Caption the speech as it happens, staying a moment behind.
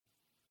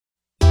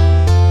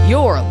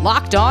You're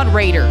Locked On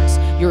Raiders,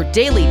 your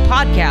daily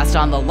podcast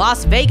on the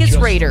Las Vegas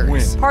Raiders.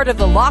 Win. Part of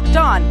the Locked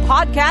On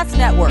Podcast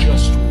Network.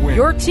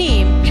 Your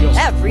team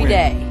every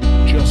day.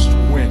 Just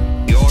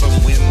win. The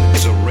autumn wind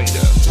is a raider,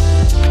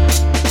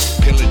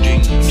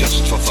 pillaging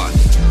just for fun.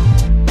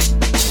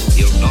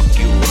 He'll knock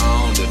you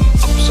round and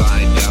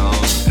upside down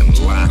and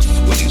laugh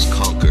when he's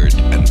conquered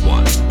and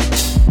won.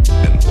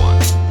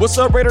 What's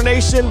up, Raider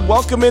Nation?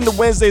 Welcome into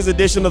Wednesday's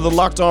edition of the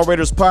Locked On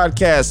Raiders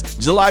podcast,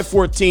 July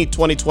 14th,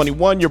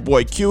 2021. Your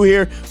boy Q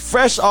here,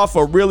 fresh off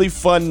a really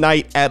fun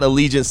night at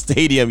Allegiant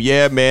Stadium.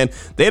 Yeah, man,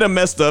 they done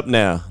messed up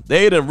now.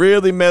 They done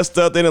really messed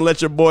up. They didn't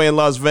let your boy in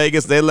Las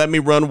Vegas. They let me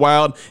run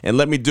wild and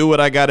let me do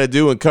what I got to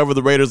do and cover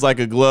the Raiders like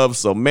a glove.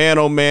 So, man,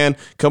 oh, man,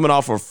 coming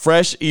off a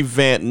fresh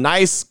event,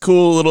 nice,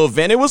 cool little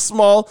event. It was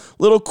small,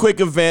 little quick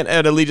event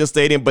at Allegiant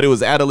Stadium, but it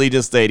was at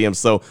Allegiant Stadium.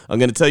 So I'm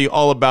going to tell you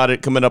all about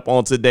it coming up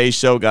on today's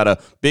show. Got a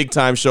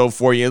big-time show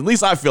for you. At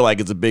least I feel like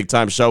it's a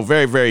big-time show.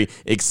 Very, very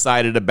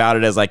excited about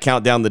it as I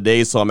count down the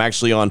days. So I'm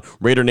actually on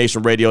Raider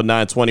Nation Radio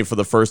 920 for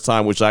the first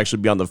time, which will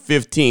actually be on the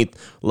 15th,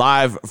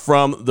 live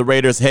from the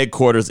Raiders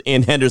headquarters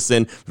in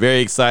Henderson. Very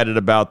excited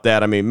about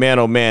that. I mean, man,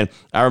 oh, man,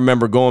 I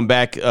remember going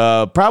back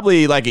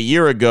probably like a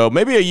year ago,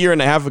 maybe a year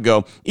and a half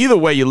ago. Either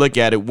way you look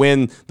at it,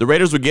 when the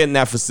Raiders were getting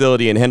that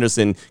facility in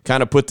Henderson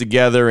kind of put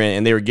together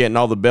and they were getting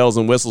all the bells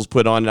and whistles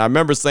put on. And I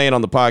remember saying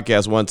on the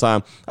podcast one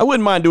time, I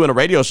wouldn't mind doing a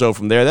radio show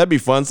from there. That'd be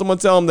fun. Someone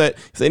tell them that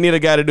if they need a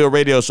guy to do a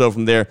radio show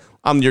from there,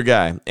 I'm your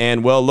guy.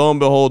 And, well, lo and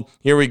behold,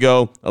 here we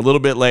go. A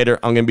little bit later,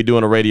 I'm going to be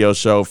doing a radio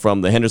show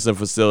from the Henderson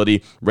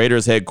facility,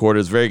 Raiders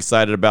headquarters. Very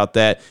excited about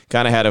that.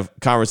 Kind of had a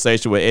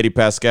conversation with Eddie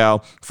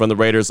Pascal from the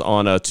Raiders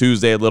on a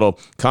Tuesday, a little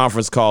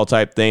conference call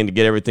type thing to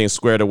get everything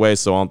squared away.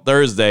 So on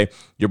Thursday,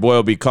 your boy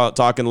will be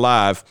talking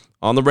live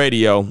on the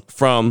radio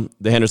from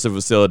the Henderson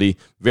facility.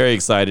 Very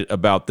excited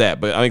about that.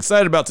 But I'm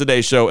excited about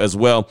today's show as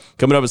well.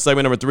 Coming up in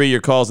segment number 3,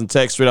 your calls and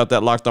texts straight out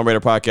that Locked On Raider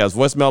podcast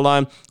voicemail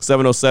line,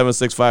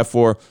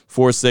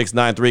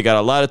 707-654-4693. Got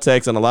a lot of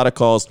texts and a lot of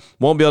calls.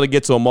 Won't be able to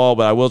get to them all,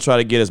 but I will try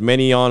to get as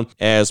many on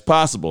as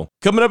possible.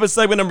 Coming up in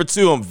segment number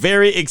 2, I'm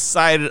very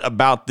excited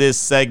about this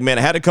segment.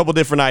 I had a couple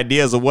different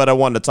ideas of what I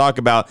wanted to talk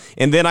about,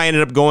 and then I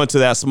ended up going to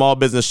that small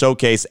business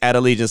showcase at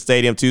Allegiant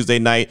Stadium Tuesday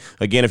night.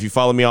 Again, if you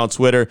follow me on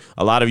Twitter,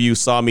 a lot of you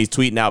saw me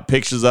tweeting out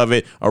pictures of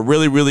it. A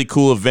really, really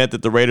cool event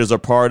that the Raiders are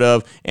part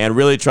of, and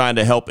really trying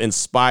to help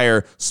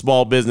inspire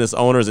small business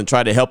owners and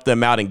try to help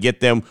them out and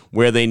get them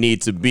where they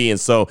need to be. And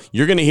so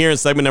you're going to hear in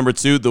segment number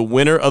 2, the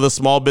winner of the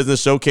small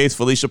business showcase,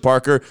 Felicia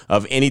Parker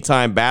of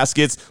Anytime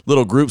Baskets,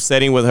 little group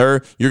setting with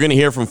her. You're going to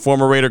hear from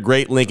former Raider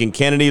great Lincoln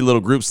Kennedy,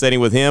 little group setting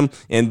with him.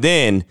 And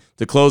then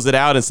to close it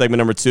out in segment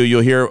number 2,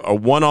 you'll hear a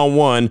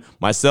one-on-one,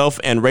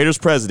 myself and Raiders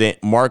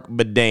president, Marc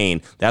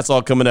Badain. That's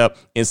all coming up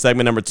in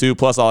segment number 2.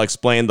 Plus, I'll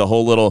explain the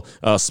whole little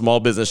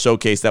small business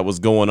showcase that was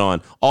going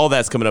on. All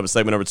that's coming up in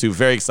segment number 2.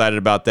 Very excited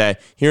about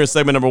that. Here in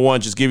segment number 1,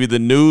 just give you the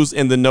news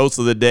and the notes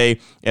of the day,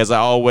 as I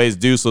always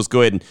do. So let's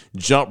go ahead and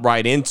jump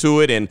right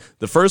into it. And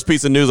the first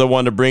piece of news I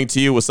wanted to bring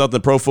to you was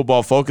something Pro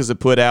Football Focus had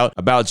put out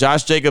about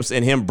Josh Jacobs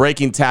and him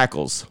breaking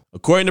tackles.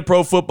 According to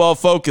Pro Football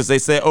Focus, they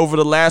say over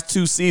the last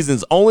 2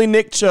 seasons, only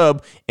Nick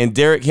Chubb and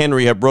Derrick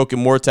Henry have broken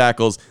more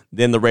tackles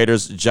than the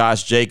Raiders'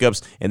 Josh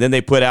Jacobs. And then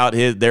they put out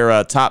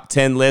their top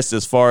 10 list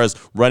as far as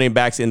running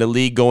backs in the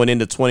league going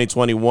into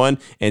 2021.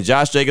 And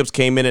Josh Jacobs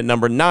came in at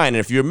number 9. And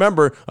if you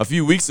remember, a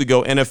few weeks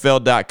ago,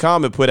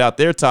 NFL.com had put out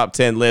their top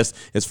 10 list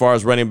as far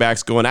as running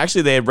backs going.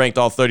 Actually, they had ranked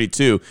all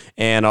 32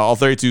 and all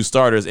 32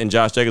 starters, and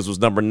Josh Jacobs was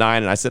number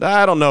 9. And I said,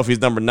 I don't know if he's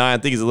number 9. I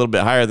think he's a little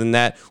bit higher than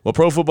that. Well,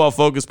 Pro Football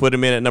Focus put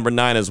him in at number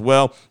 9 as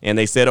well. And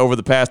they said over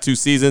the past 2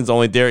 seasons,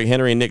 only Derrick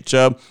Henry and Nick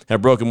Chubb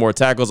have broken more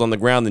tackles on the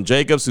ground than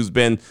Jacobs, who's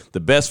been the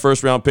best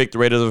first-round pick the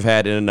Raiders have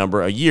had in a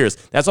number of years.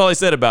 That's all they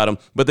said about him,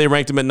 but they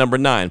ranked him at number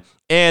 9.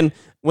 And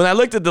when I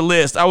looked at the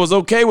list, I was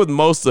okay with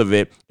most of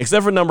it,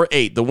 except for number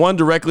 8, the one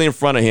directly in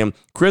front of him,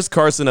 Chris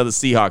Carson of the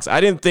Seahawks. I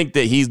didn't think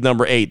that he's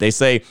number 8. They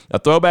say a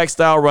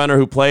throwback-style runner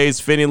who plays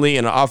fittingly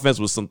in an offense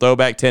with some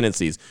throwback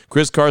tendencies.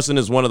 Chris Carson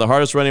is one of the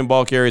hardest running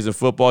ball carriers in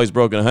football. He's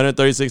broken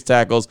 136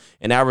 tackles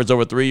and averaged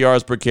over 3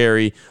 yards per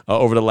carry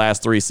over the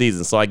last 3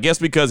 seasons. So I guess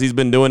because he's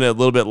been doing it a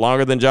little bit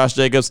longer than Josh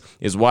Jacobs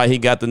is why he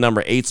got the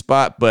number 8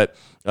 spot, but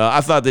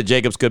I thought that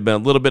Jacobs could have been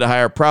a little bit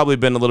higher, probably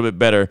been a little bit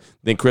better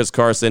than Chris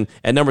Carson.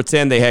 At number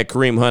 10, they had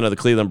Kareem Hunt of the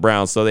Cleveland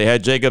Browns. So they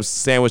had Jacobs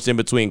sandwiched in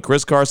between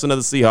Chris Carson of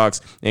the Seahawks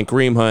and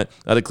Kareem Hunt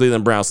of the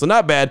Cleveland Browns. So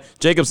not bad.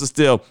 Jacobs is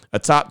still a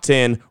top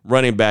 10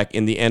 running back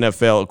in the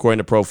NFL, according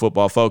to Pro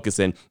Football Focus.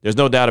 And there's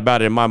no doubt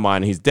about it in my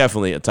mind. He's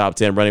definitely a top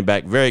 10 running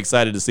back. Very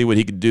excited to see what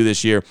he could do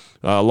this year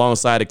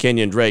alongside of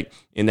Kenyon Drake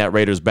in that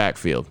Raiders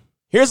backfield.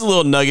 Here's a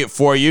little nugget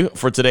for you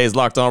for today's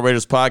Locked On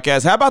Raiders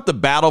podcast. How about the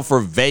Battle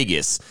for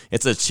Vegas?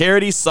 It's a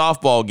charity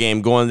softball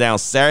game going down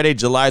Saturday,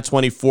 July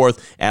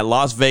 24th at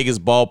Las Vegas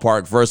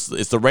Ballpark.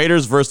 It's the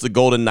Raiders versus the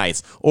Golden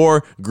Knights,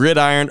 or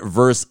Gridiron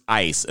versus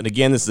Ice. And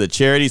again, this is a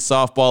charity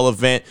softball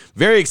event.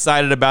 Very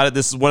excited about it.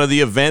 This is one of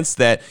the events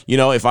that,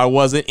 if I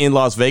wasn't in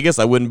Las Vegas,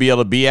 I wouldn't be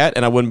able to be at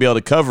and I wouldn't be able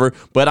to cover,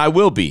 but I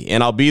will be.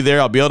 And I'll be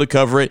there. I'll be able to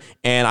cover it.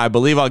 And I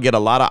believe I'll get a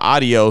lot of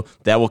audio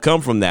that will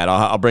come from that.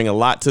 I'll bring a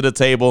lot to the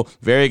table.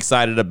 Very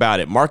excited about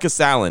it. Marcus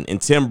Allen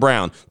and Tim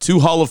Brown, two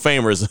Hall of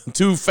Famers,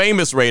 two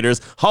famous Raiders,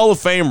 Hall of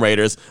Fame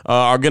Raiders,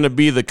 are going to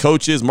be the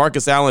coaches.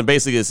 Marcus Allen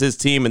basically is his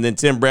team, and then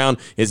Tim Brown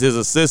is his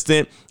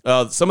assistant.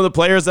 Some of the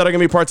players that are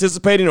going to be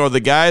participating, or the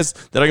guys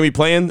that are going to be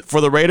playing for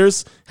the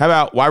Raiders, how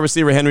about wide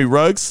receiver Henry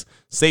Ruggs,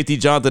 safety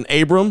Jonathan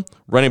Abram,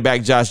 running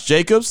back Josh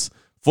Jacobs,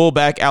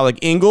 fullback Alec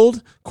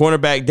Ingold,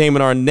 cornerback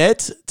Damon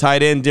Arnett,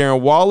 tight end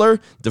Darren Waller,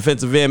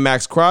 defensive end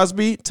Max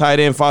Crosby, tight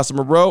end Foster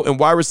Moreau, and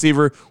wide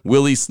receiver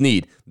Willie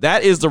Snead.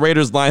 That is the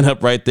Raiders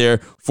lineup right there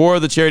for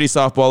the charity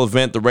softball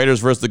event, the Raiders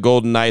versus the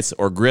Golden Knights,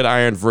 or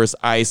Gridiron versus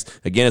Ice.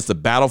 Again, it's the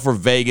Battle for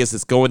Vegas.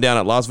 It's going down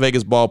at Las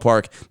Vegas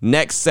Ballpark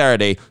next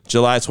Saturday,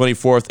 July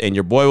 24th, and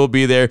your boy will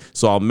be there,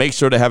 so I'll make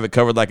sure to have it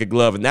covered like a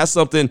glove. And that's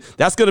something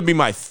that's going to be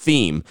my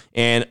theme.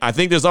 And I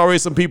think there's already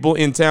some people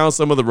in town,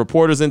 some of the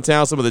reporters in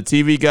town, some of the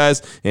TV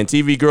guys and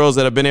TV girls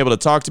that have been able to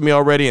talk to me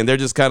already, and they're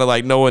just kind of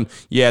like knowing,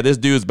 yeah, this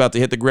dude's about to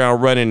hit the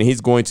ground running, and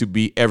he's going to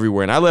be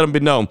everywhere. And I let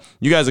them know,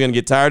 you guys are going to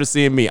get tired of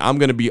seeing me. I'm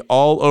going to be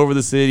all over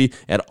the city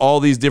at all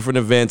these different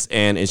events,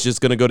 and it's just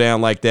going to go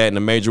down like that in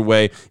a major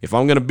way. If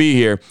I'm going to be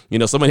here,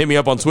 someone hit me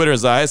up on Twitter and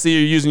said, I see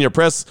you're using your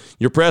press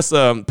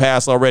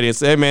pass already, and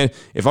say, hey man,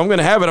 if I'm going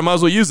to have it, I might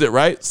as well use it,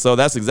 right? So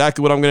that's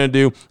exactly what I'm going to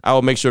do. I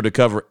will make sure to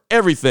cover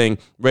everything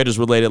Raiders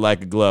related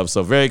like a glove.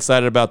 So very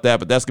excited about that,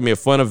 but that's going to be a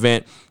fun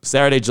event.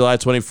 Saturday, July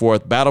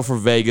 24th, Battle for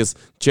Vegas,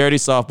 charity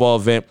softball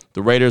event,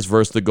 the Raiders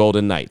versus the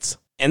Golden Knights.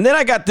 And then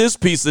I got this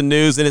piece of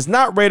news, and it's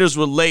not Raiders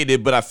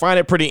related, but I find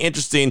it pretty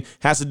interesting.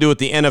 Has to do with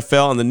the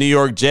NFL and the New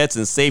York Jets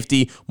and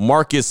safety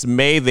Marcus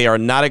May. They are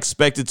not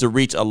expected to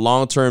reach a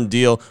long-term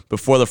deal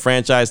before the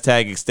franchise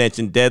tag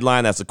extension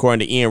deadline. That's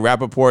according to Ian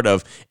Rappaport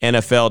of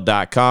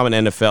NFL.com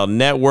and NFL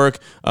Network.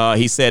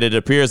 He said it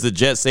appears the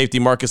Jets safety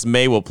Marcus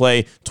May will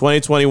play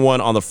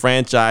 2021 on the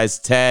franchise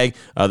tag.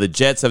 The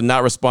Jets have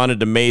not responded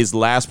to May's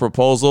last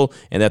proposal,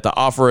 and that the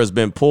offer has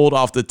been pulled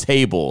off the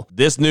table.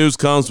 This news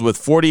comes with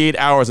 48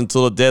 hours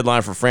until the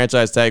deadline for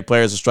franchise tag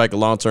players to strike a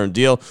long-term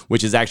deal,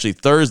 which is actually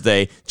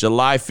Thursday,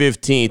 July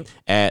 15th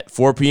at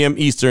 4 p.m.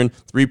 Eastern,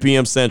 3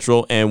 p.m.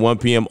 Central, and 1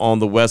 p.m. on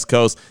the West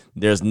Coast.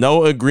 There's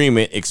no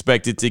agreement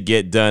expected to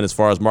get done as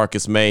far as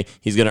Marcus May.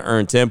 He's going to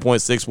earn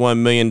 $10.61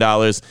 million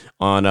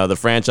on the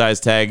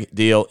franchise tag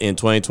deal in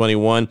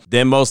 2021.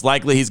 Then most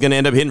likely he's going to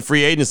end up hitting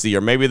free agency,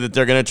 or maybe that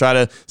they're going to try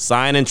to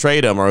sign and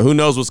trade him, or who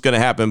knows what's going to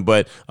happen.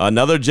 But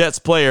another Jets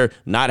player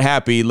not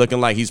happy,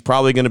 looking like he's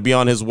probably going to be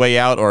on his way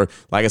out, or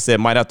like I said,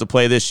 might have to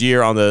play this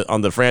year on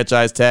the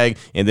franchise tag,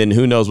 and then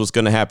who knows what's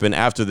going to happen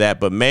after that.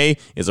 But May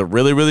is a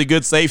really, really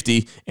good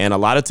safety, and a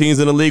lot of teams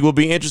in the league will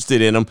be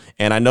interested in him.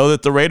 And I know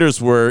that the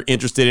Raiders were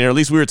interested in, or at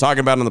least we were talking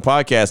about on the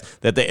podcast,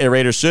 that the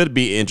Raiders should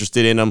be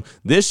interested in him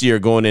this year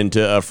going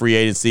into free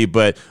agency.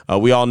 But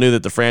we all knew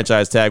that the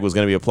franchise tag was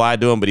going to be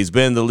applied to him. But he's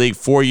been in the league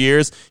 4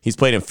 years. He's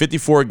played in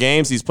 54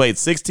 games. He's played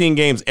 16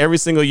 games every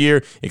single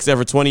year except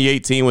for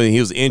 2018 when he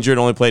was injured,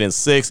 only played in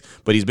 6.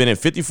 But he's been in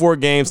 54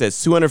 games,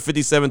 has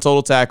 257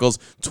 total tackles,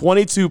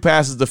 22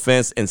 passes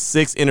defense, and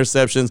 6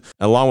 interceptions,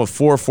 along with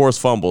 4 forced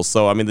fumbles.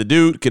 So, I mean, the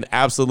dude can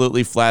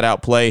absolutely flat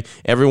out play.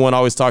 Everyone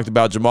always talked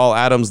about Jamal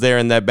Adams there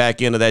in that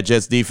back end of that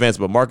Jets defense,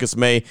 but Marcus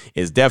May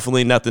is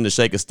definitely nothing to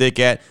shake a stick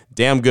at.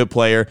 Damn good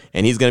player,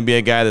 and he's going to be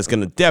a guy that's going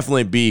to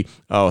definitely be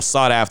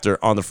sought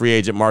after on the free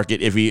agent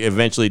market if he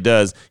eventually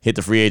does hit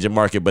the free agent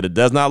market. But it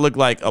does not look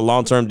like a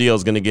long-term deal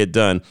is going to get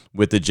done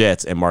with the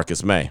Jets and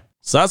Marcus May.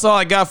 So that's all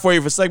I got for you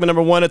for segment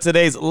number 1 of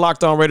today's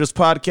Locked On Raiders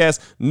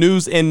podcast,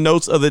 news and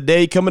notes of the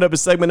day. Coming up in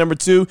segment number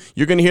 2,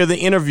 you're going to hear the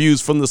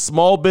interviews from the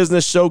small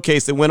business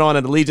showcase that went on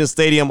at Allegiant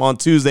Stadium on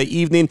Tuesday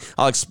evening.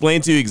 I'll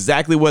explain to you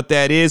exactly what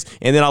that is,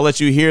 and then I'll let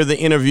you hear the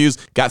interviews.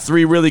 Got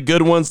 3 really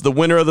good ones. The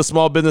winner of the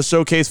small business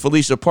showcase,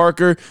 Felicia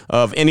Parker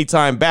of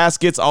Anytime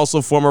Baskets,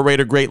 also former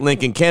Raider great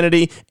Lincoln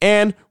Kennedy,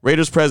 and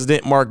Raiders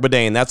president Marc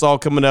Badain. That's all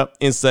coming up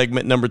in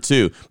segment number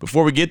 2.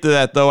 Before we get to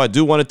that, though, I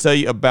do want to tell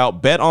you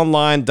about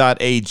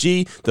betonline.ag.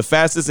 The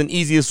fastest and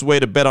easiest way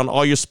to bet on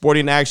all your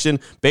sporting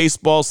action.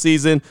 Baseball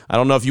season, I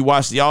don't know if you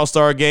watched the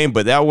All-Star game,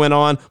 but that went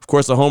on. Of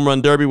course, the Home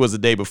Run Derby was the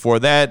day before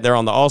that. They're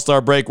on the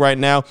All-Star break right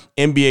now.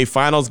 NBA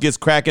Finals gets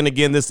cracking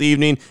again this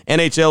evening.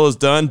 NHL is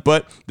done,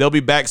 but they'll be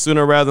back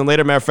sooner rather than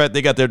later. Matter of fact,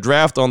 they got their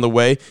draft on the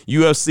way.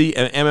 UFC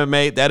and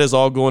MMA, that is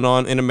all going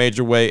on in a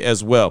major way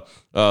as well.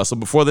 So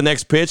before the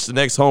next pitch, the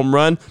next home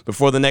run,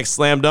 before the next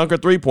slam dunk or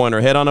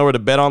three-pointer, head on over to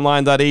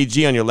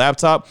betonline.ag on your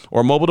laptop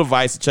or mobile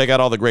device to check out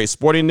all the great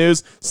sporting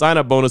news,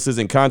 sign-up bonuses,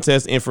 and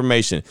contest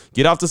information.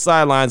 Get off the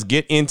sidelines.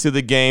 Get into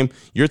the game.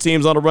 Your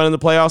team's on a run in the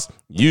playoffs.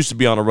 You should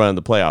be on a run in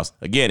the playoffs.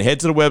 Again, head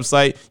to the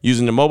website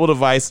using the mobile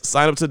device,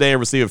 sign up today, and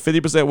receive a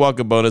 50%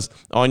 welcome bonus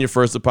on your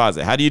first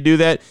deposit. How do you do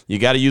that? You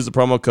got to use the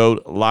promo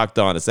code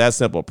LOCKEDON. It's that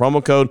simple.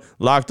 Promo code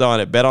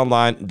LOCKEDON at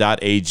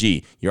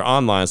betonline.ag, your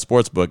online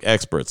sportsbook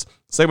experts.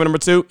 Segment number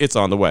 2, it's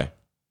on the way.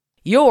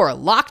 Your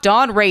Locked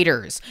On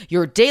Raiders,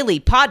 your daily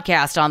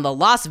podcast on the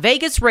Las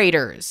Vegas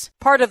Raiders.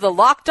 Part of the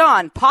Locked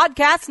On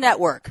Podcast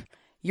Network,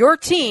 your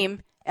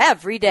team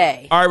every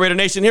day. All right, Raider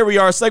Nation, here we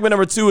are. Segment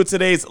number 2 of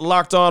today's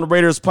Locked On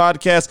Raiders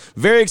podcast.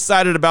 Very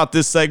excited about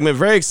this segment.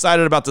 Very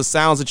excited about the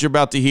sounds that you're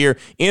about to hear.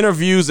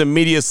 Interviews and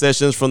media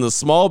sessions from the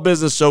Small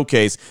Business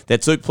Showcase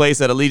that took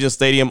place at Allegiant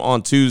Stadium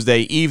on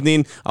Tuesday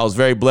evening. I was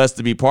very blessed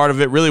to be part of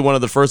it. Really one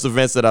of the first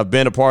events that I've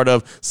been a part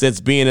of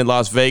since being in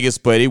Las Vegas,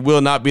 but it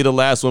will not be the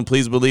last one.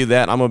 Please believe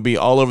that. I'm going to be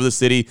all over the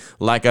city,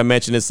 like I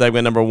mentioned in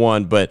segment number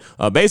 1. But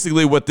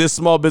basically what this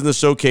Small Business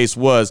Showcase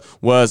was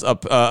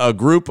a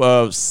group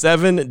of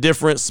 7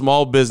 different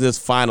small business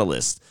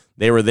finalists.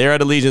 They were there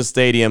at Allegiant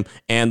Stadium,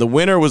 and the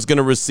winner was going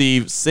to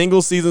receive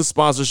single-season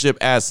sponsorship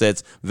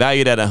assets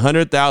valued at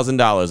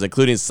 $100,000,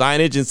 including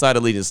signage inside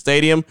Allegiant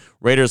Stadium,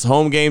 Raiders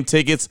home game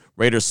tickets,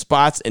 Raiders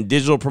spots, and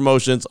digital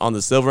promotions on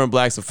the Silver and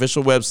Black's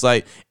official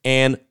website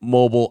and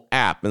mobile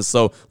app. And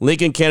so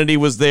Lincoln Kennedy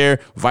was there,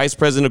 Vice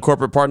President of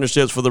Corporate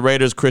Partnerships for the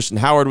Raiders, Christian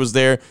Howard was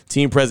there,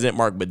 Team President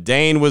Marc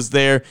Badain was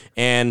there,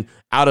 and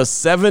out of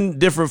 7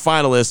 different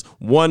finalists,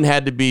 1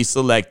 had to be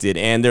selected.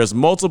 And there's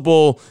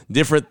multiple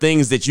different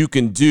things that you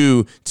can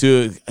do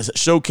to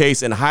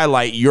showcase and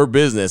highlight your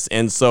business.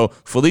 And so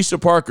Felicia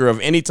Parker of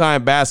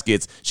Anytime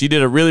Baskets, she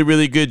did a really,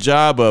 really good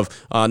job of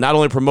not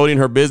only promoting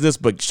her business,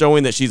 but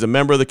showing that she's a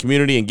member of the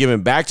community and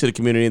giving back to the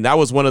community. And that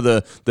was one of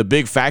the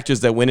big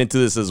factors that went into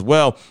this as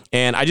well.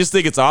 And I just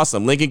think it's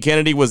awesome. Lincoln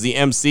Kennedy was the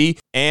MC,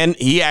 and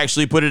he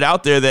actually put it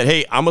out there that,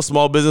 hey, I'm a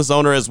small business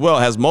owner as well,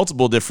 has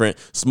multiple different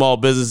small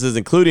businesses,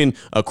 including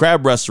a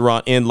crab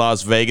restaurant in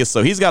Las Vegas.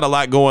 So he's got a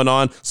lot going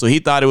on. So he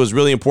thought it was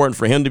really important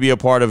for him to be a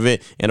part of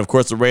it. And of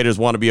course, the Raiders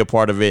want to be a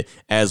part of it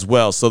as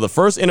well. So the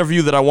first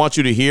interview that I want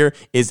you to hear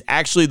is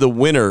actually the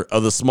winner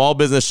of the Small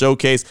Business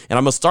Showcase. And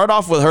I'm going to start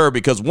off with her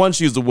because, one,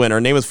 she's the winner.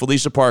 Her name is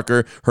Felicia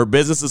Parker. Her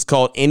business is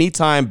called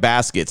Anytime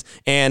Baskets.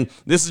 And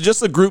this is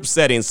just a group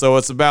setting. So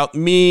it's about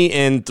me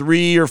and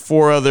 3 or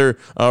 4 other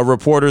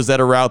reporters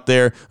that are out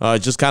there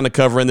just kind of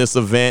covering this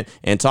event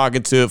and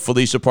talking to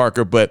Felicia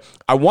Parker. But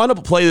I want to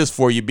play this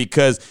for you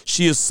because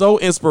she is so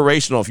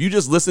inspirational. If you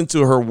just listen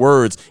to her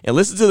words and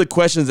listen to the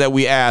questions that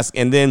we ask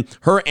and then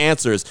her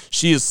answers,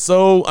 she is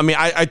so,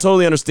 I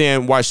totally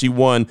understand why she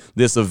won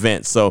this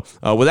event. So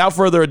without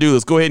further ado,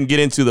 let's go ahead and get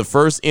into the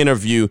first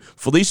interview.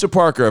 Felicia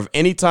Parker of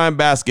Anytime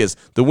Baskets,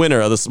 the winner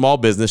of the Small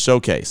Business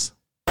Showcase.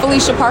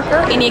 Felicia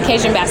Parker, Any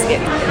Occasion Basket.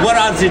 What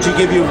odds did you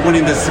give you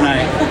winning this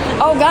tonight?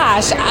 Oh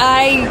gosh,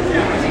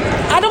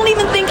 I don't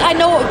even think I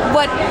know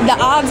what the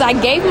odds I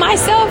gave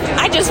myself.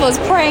 I just was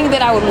praying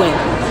that I would win.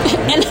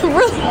 And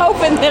really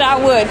hoping that I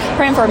would.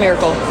 Praying for a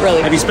miracle,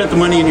 really. Have you spent the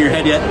money in your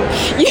head yet?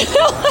 You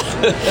know,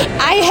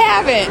 I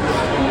haven't.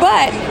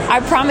 But I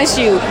promise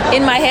you,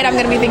 in my head, I'm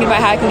going to be thinking about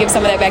how I can give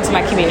some of that back to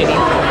my community.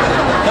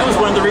 That was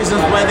one of the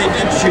reasons why they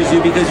did choose you,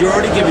 because you're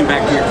already giving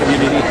back to your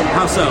community.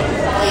 How so?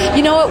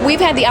 You know what? We've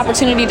had the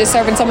opportunity to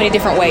serve in so many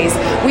different ways.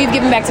 We've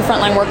given back to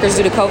frontline workers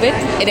due to COVID.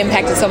 It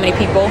impacted so many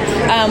people.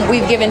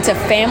 We've given to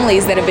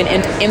families that have been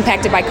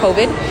impacted by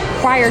COVID.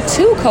 Prior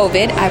to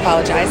COVID, I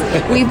apologize,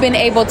 we've been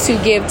able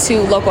to give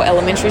to local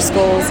elementary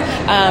schools,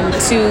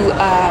 to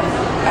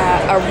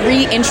a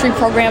re-entry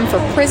program for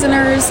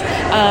prisoners.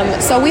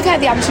 So we've had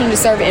the opportunity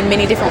to serve in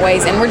many different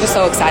ways, and we're just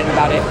so excited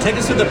about it. Take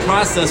us through the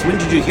process. When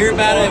did you hear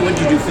about it? When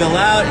did you fill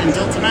out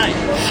until tonight?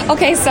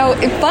 Okay, so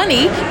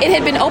funny, it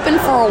had been open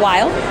for a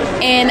while,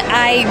 and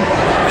I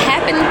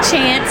happened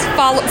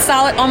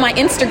saw it on my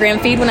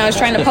Instagram feed when I was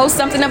trying to post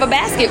something of a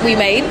basket we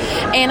made,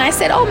 and I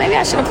said, oh, maybe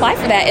I should apply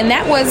for that, and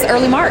that was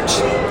early March.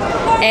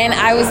 And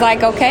I was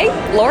like, okay,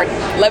 Lord,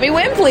 let me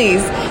win,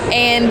 please.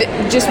 And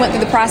just went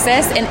through the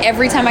process. And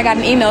every time I got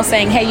an email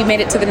saying, hey, you made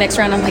it to the next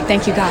round, I'm like,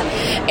 thank you, God.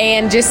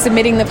 And just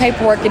submitting the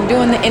paperwork and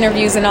doing the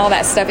interviews and all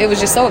that stuff, it was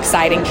just so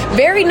exciting.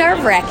 Very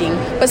nerve-wracking,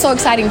 but so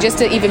exciting just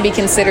to even be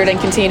considered and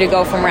continue to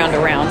go from round to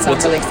round. So I'm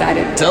really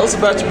excited. Tell us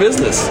about your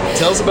business.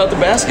 Tell us about the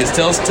baskets.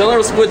 Tell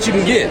us what you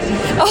can get.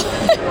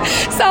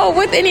 So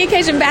with Any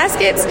Occasion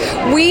Baskets,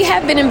 we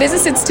have been in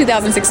business since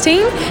 2016,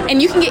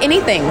 and you can get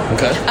anything.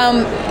 Okay.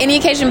 Any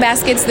Occasion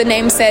Baskets, the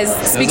name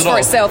speaks for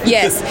itself.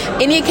 Yes.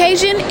 Any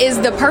occasion is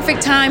the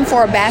perfect time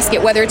for a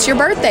basket, whether it's your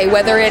birthday,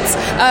 whether it's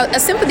a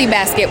sympathy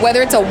basket,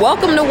 whether it's a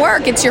welcome to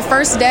work, it's your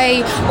first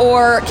day,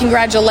 or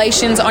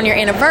congratulations on your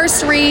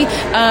anniversary,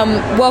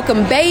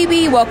 welcome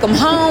baby, welcome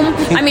home.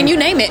 I mean, you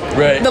name it.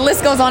 Right. The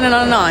list goes on and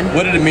on and on.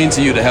 What did it mean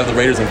to you to have the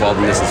Raiders involved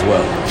in this as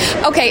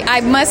well? Okay,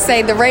 I must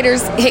say the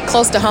Raiders hit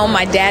close to home.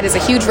 My dad is a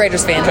huge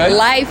Raiders fan,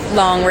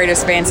 lifelong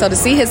Raiders fan. So to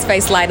see his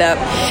face light up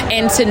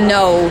and to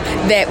know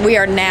that we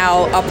are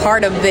now a part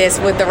part of this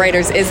with the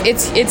Raiders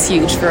it's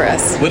huge for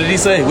us. What did he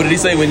say? What did he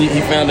say when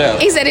he found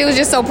out? He said he was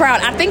just so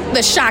proud. I think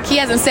the shock, he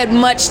hasn't said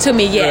much to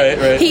me yet.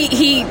 Right.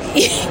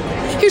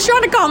 He was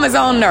trying to calm his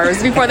own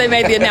nerves before they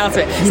made the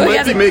announcement. So he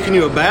might be making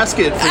you a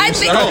basket for I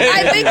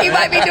think he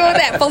might be doing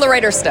that, full of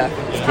Raider stuff.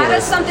 How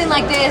does something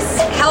like this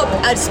help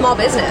a small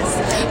business?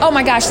 Oh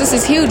my gosh, this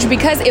is huge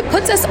because it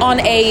puts us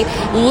on a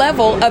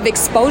level of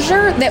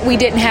exposure that we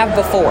didn't have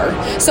before.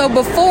 So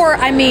before,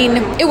 I mean,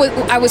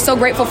 I was so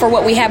grateful for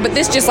what we had, but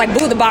this just like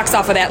blew the box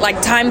off of that,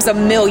 like times a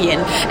million.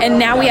 And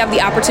now we have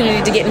the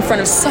opportunity to get in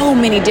front of so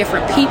many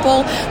different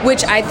people,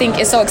 which I think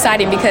is so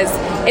exciting because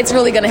it's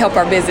really going to help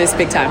our business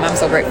big time. I'm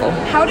so grateful.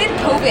 How did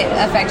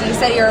COVID affect you? You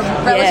said you're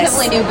a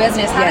relatively new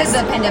business. How did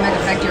the pandemic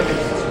affect your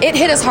business? It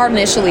hit us hard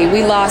initially.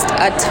 We lost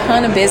a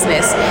ton of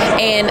business,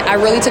 and I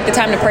really took the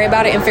time to pray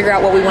about it and figure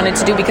out what we wanted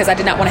to do because I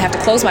did not want to have to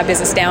close my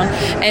business down.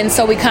 And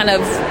so we kind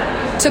of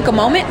took a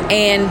moment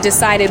and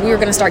decided we were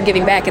going to start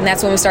giving back, and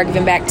that's when we started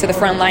giving back to the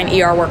frontline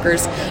ER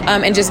workers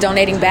and just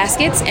donating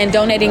baskets and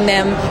donating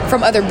them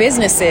from other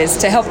businesses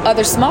to help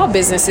other small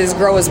businesses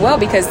grow as well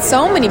because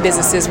so many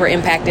businesses were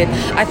impacted.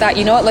 I thought,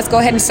 you know what, let's go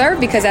ahead and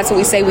serve because that's what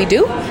we say we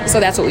do, so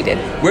that's what we did.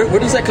 Where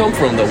does that come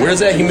from, though? Where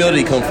does that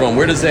humility come from?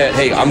 Where does that,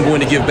 hey, I'm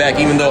going to give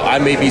back even though I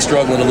may be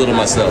struggling a little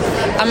myself?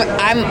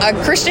 I'm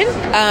a Christian.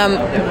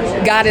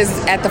 God is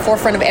at the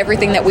forefront of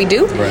everything that we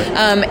do. Right.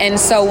 And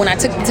so when I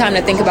took the time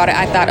to think about it,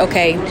 I thought,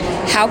 okay,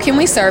 how can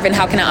we serve and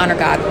how can I honor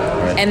God?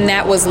 Right. And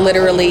that was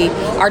literally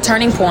our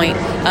turning point.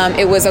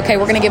 It was, okay,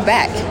 we're going to give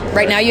back.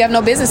 Right now you have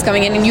no business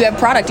coming in and you have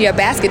product, you have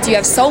baskets, you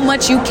have so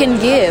much you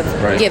can give.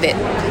 Right. Give it.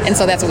 And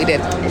so that's what we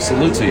did. Well,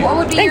 salute to you. What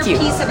would be your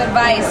piece of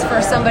advice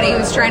for somebody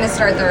who's trying to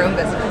start their own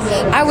business?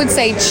 I would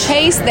say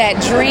chase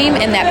that dream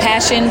and that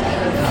passion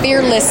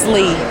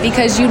fearlessly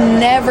because you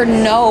never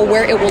know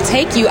where it will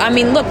take you. I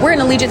mean, look, we're in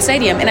Allegiant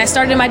Stadium and I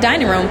started in my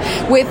dining room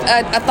with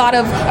a thought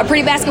of a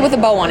pretty basket with a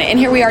bow on it, and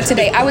here we are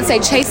today. I would say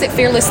chase it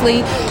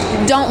fearlessly.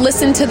 Don't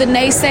listen to the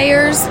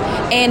naysayers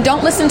and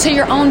don't listen to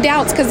your own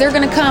doubts because they're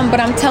going to come, but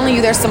I'm telling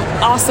you there's some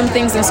awesome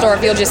things in store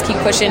if you'll just keep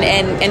pushing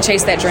and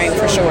chase that dream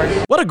for sure.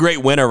 What a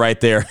great winner right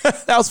there.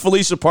 That was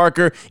Felicia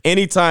Parker,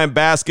 Anytime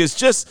Baskets.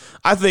 Just,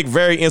 I think,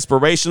 very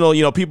inspirational.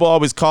 You know, people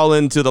always call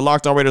into the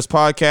Locked On Raiders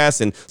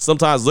podcast and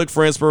sometimes look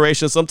for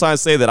inspiration,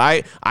 sometimes say that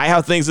I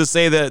have things to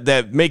say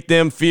that make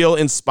them feel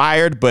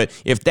inspired. But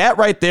if that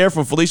right there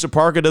from Felicia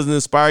Parker doesn't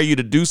inspire you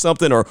to do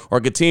something or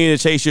continue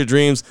to chase your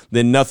dreams,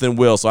 then nothing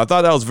will. So I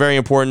thought that was very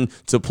important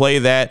to play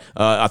that.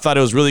 I thought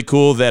it was really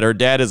cool that her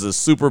dad is a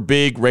super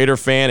big Raider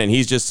fan and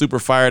he's just super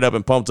fired up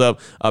and pumped up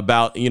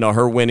about, you know,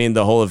 her winning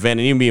the whole event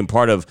and even being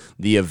part of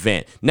the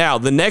event. Now,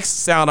 the next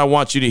sound I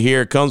want you to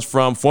hear comes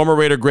from former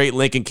Raider great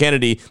Lincoln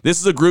Kennedy. This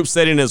is a group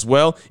setting as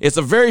well. It's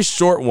a very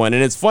short one,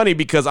 and it's funny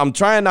because I'm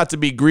trying not to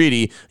be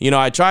greedy. You know,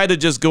 I tried to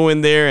just go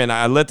in there and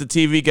I let the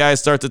TV guys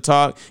start to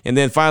talk, and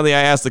then finally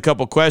I asked a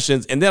couple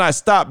questions, and then I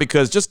stopped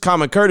because just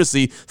common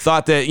courtesy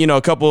thought that, you know,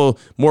 a couple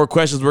more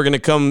questions were going to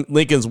come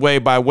Lincoln's way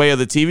by way of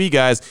the TV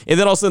guys, and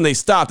then all of a sudden they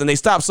stopped, and they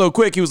stopped so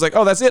quick. He was like,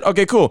 oh, that's it?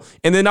 Okay, cool.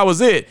 And then that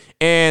was it.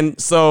 And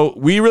so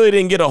we really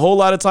didn't get a whole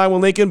lot of time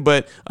with Lincoln,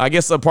 but I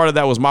guess a part of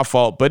that was my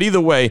fault. But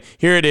either way,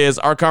 here it is,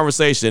 our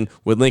conversation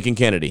with Lincoln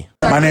Kennedy.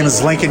 My name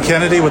is Lincoln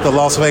Kennedy with the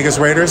Las Vegas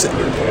Raiders.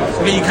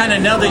 Okay, you kind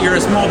of know that you're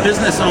a small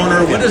business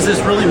owner. What does this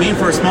really mean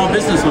for a small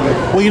business owner?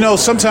 Well, you know,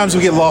 sometimes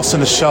we get lost in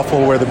the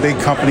shuffle where the big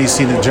companies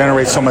seem to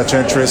generate so much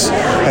interest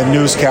and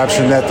news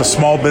caption that the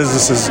small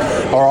businesses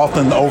are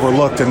often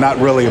overlooked and not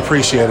really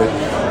appreciated.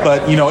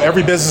 But, you know,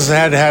 every business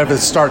had to have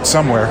its start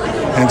somewhere.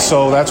 And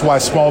so that's why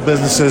small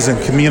businesses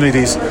and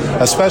communities,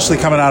 especially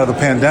coming out of the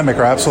pandemic,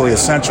 are absolutely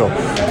essential.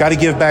 Got to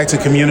give back to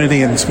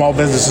community, and small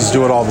businesses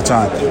do it all the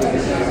time.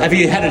 Have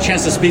you had a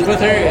chance to speak with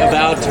her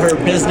about her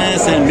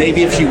business and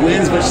maybe if she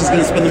wins, what she's going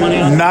to spend the money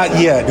on? Not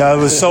yet. There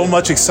was so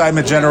much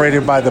excitement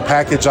generated by the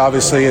package,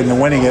 obviously,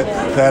 and winning it,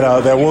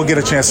 that we'll get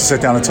a chance to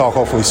sit down and talk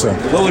hopefully soon.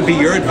 What would be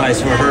your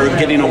advice for her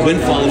getting a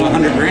windfall of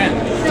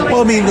 $100,000?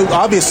 Well, I mean,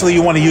 obviously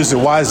you want to use it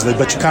wisely,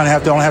 but you kind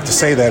of don't have to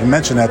say that and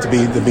mention that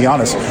to be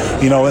honest.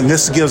 You know, and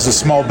this gives a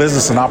small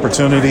business an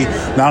opportunity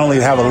not only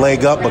to have a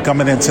leg up, but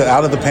coming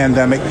out of the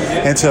pandemic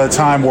into a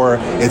time where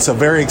it's a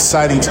very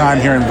exciting time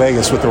here in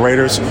Vegas with the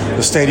Raiders,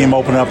 the stadium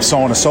opening up, so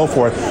on and so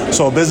forth.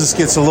 So a business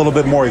gets a little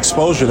bit more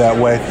exposure that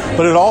way.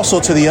 But it also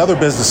to the other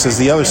businesses,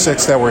 the other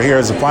 6 that were here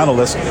as a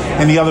finalist,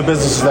 and the other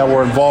businesses that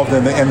were involved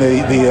in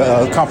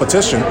the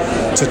competition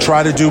to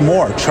try to do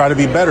more, try to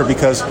be better,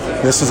 because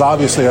this is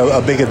obviously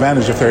a big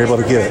advantage if they're able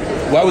to get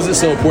it. Why was it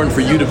so important for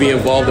you to be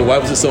involved, and why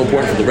was it so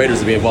important for the Raiders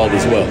to be involved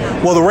as well?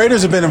 Well, the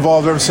Raiders have been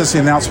involved ever since the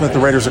announcement the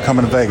Raiders are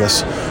coming to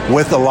Vegas,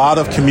 with a lot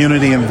of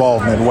community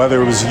involvement,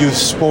 whether it was youth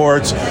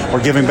sports or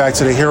giving back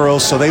to the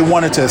heroes. So they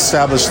wanted to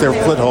establish their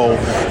foothold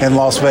in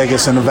Las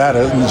Vegas and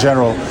Nevada in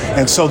general.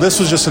 And so this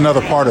was just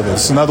another part of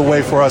this, another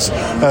way for us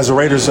as a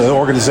Raiders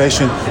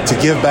organization to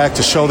give back,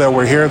 to show that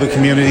we're here in the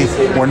community.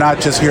 We're not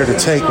just here to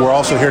take, we're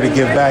also here to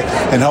give back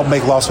and help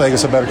make Las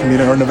Vegas a better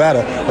community, or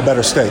Nevada a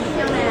better state.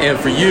 And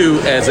for you,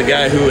 as a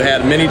guy who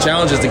had many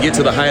challenges to get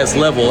to the highest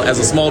level as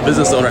a small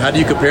business owner, how do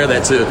you compare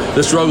that to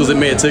the struggles it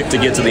may have took to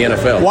get to the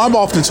NFL? Well, I'm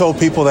often told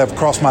people that have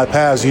crossed my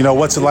paths,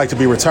 what's it like to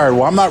be retired?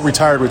 Well, I'm not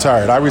retired.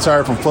 I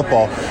retired from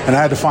football, and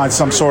I had to find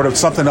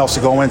something else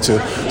to go into.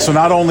 So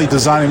not only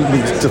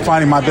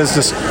defining my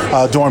business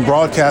doing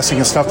broadcasting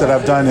and stuff that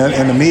I've done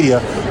in the media,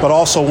 but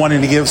also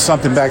wanting to give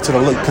something back to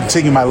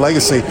continue my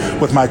legacy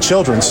with my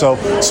children. So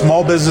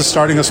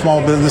starting a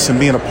small business and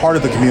being a part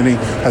of the community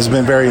has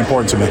been very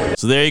important to me.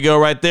 So there you go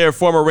right there.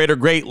 Former Raider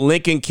great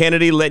Lincoln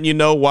Kennedy letting you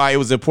know why it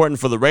was important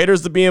for the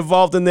Raiders to be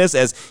involved in this.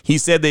 As he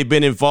said, they've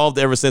been involved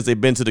ever since they've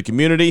been to the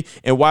community,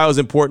 and why it was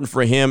important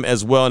for him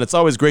as well. And it's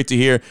always great to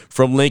hear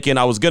from Lincoln.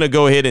 I was going to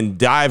go ahead and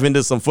dive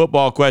into some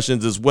football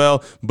questions as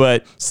well,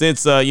 but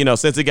since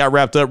it got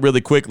wrapped up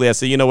really quickly, I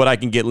said, you know what, I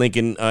can get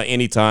Lincoln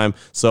anytime,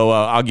 so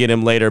I'll get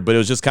him later. But it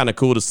was just kind of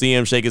cool to see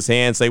him, shake his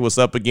hand, say what's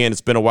up again.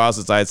 It's been a while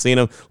since I had seen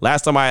him.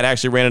 Last time I had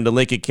actually ran into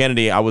Lincoln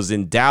Kennedy, I was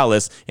in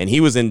Dallas, and he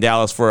was in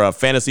Dallas for a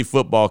fantasy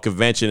football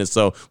convention, and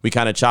so we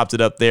kind of chopped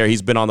it up there.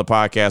 He's been on the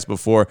podcast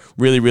before.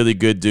 Really, really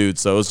good dude.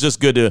 So it's just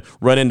good to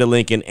run into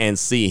Lincoln and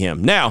see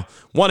him. Now,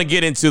 want to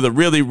get into the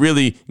really,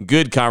 really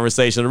good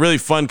conversation, a really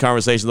fun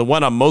conversation, the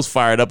one I'm most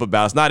fired up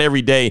about. It's not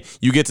every day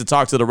you get to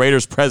talk to the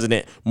Raiders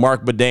president,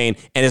 Marc Badain,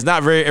 and it's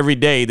not every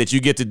day that you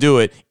get to do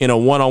it in a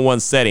one-on-one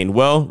setting.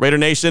 Well, Raider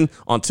Nation,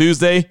 on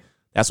Tuesday,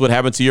 that's what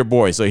happened to your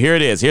boy. So here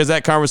it is. Here's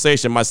that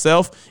conversation,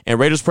 myself and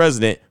Raiders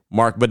president,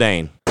 Marc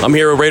Badain. I'm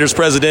here with Raiders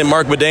president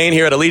Marc Badain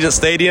here at Allegiant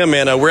Stadium,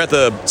 and we're at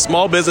the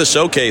Small Business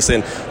Showcase.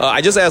 And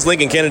I just asked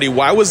Lincoln Kennedy,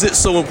 why was it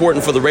so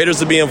important for the Raiders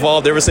to be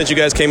involved ever since you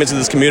guys came into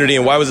this community,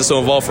 and why was it so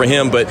involved for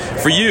him? But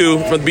for you,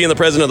 for being the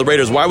president of the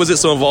Raiders, why was it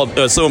so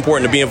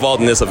important to be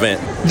involved in this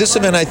event? This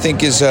event, I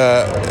think, is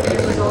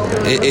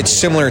it's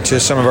similar to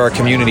some of our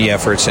community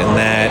efforts in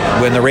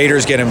that when the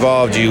Raiders get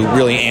involved, you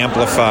really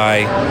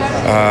amplify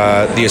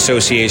the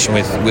association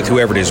with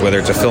whoever it is, whether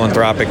it's a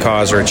philanthropic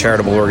cause or a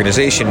charitable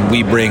organization.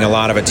 We bring a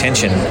lot of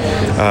attention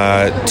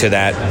to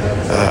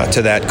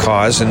that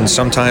cause, and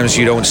sometimes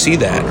you don't see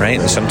that, right?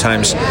 And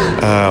sometimes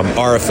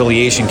our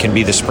affiliation can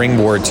be the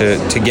springboard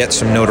to get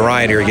some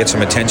notoriety or get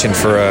some attention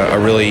for a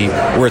really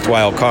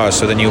worthwhile cause.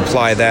 So then you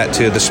apply that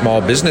to the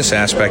small business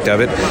aspect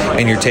of it,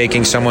 and you're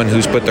taking someone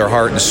who's put their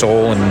heart and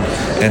soul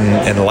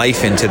and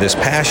life into this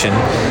passion,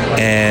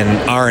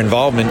 and our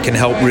involvement can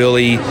help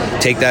really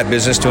take that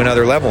business to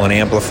another level and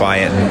amplify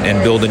it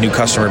and build a new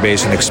customer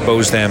base and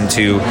expose them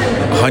to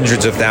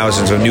hundreds of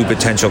thousands of new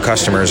potential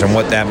customers. And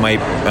what that might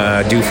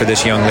do for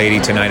this young lady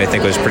tonight, I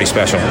think, was pretty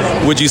special.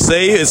 Would you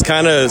say it's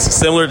kind of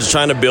similar to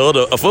trying to build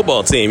a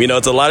football team?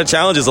 It's a lot of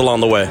challenges along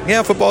the way.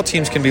 Yeah, football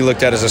teams can be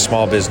looked at as a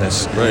small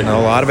business. Right. A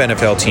lot of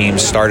NFL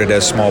teams started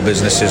as small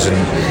businesses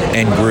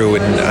and grew.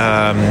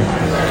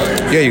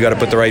 And you got to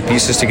put the right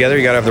pieces together.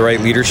 You got to have the right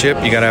leadership.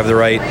 You got to have the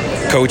right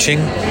coaching.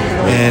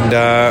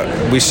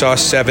 And we saw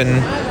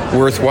 7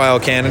 worthwhile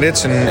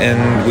candidates,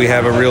 and we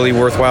have a really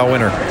worthwhile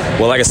winner.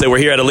 Well, like I said, we're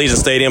here at Allegiant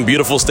Stadium,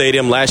 beautiful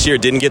stadium. Last year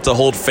didn't get to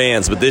hold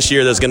fans, but this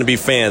year there's going to be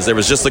fans. There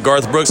was just the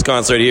Garth Brooks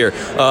concert here.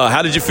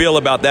 How did you feel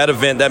about that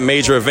event, that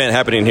major event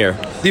happening here?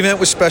 The event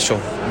was special.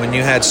 When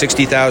you had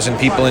 60,000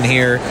 people in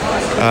here,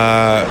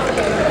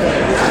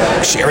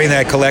 sharing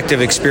that collective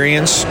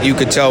experience, you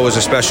could tell it was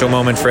a special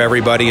moment for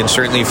everybody, and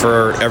certainly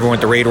for everyone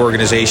at the Raider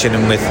organization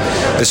and with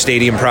the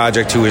stadium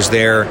project who was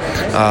there.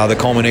 The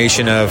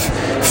culmination of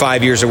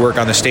 5 years of work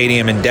on the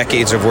stadium and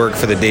decades of work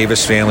for the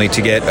Davis family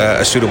to get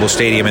a suitable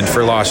stadium. And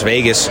for Las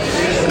Vegas,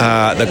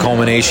 the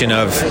culmination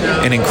of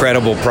an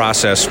incredible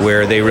process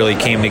where they really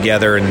came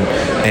together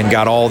and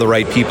got all the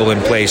right people in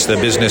place, the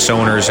business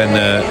owners and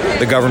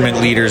the government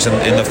leaders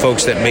and the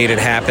folks that made it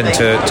happen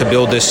to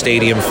build this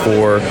stadium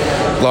for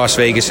Las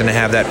Vegas and to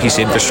have that piece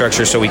of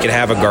infrastructure so we can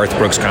have a Garth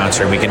Brooks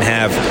concert, we can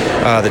have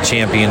the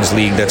Champions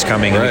League that's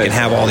coming, and we can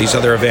have all these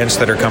other events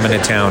that are coming to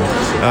town.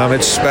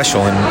 It's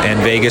special, and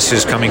Vegas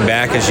is coming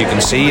back, as you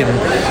can see,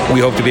 and we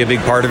hope to be a big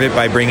part of it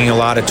by bringing a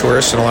lot of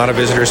tourists and a lot of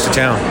visitors to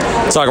town.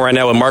 Talking right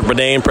now with Marc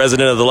Badain,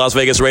 president of the Las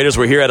Vegas Raiders.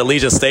 We're here at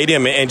Allegiant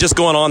Stadium, and just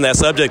going on that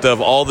subject of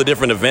all the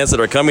different events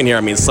that are coming here.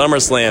 I mean,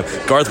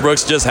 SummerSlam, Garth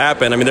Brooks just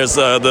happened. I mean, there's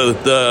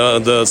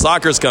the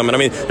soccer's coming. I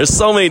mean, there's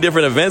so many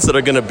different events that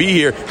are going to be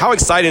here. How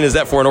exciting is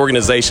that for an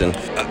organization?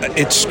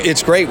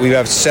 It's great. We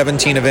have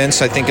 17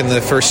 events, I think, in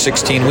the first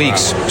 16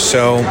 weeks.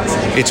 So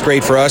it's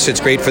great for us. It's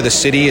great for the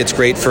city. It's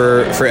great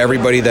for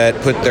everybody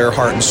that put their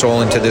heart and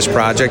soul into this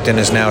project and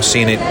has now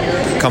seen it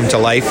come to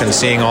life, and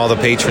seeing all the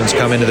patrons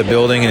come into the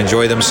building and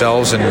enjoy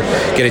themselves and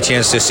get a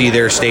chance to see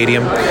their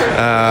stadium.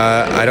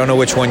 I don't know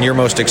which one you're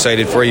most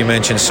excited for. You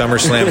mentioned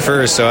SummerSlam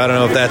first, so I don't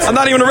know if that's... I'm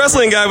not even a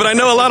wrestling guy, but I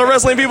know a lot of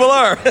wrestling people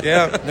are.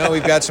 Yeah. No,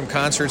 we've got some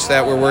concerts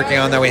that we're working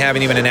on that we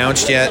haven't even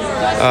announced yet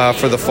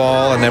for the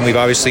fall, and then we've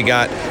obviously obviously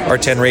got our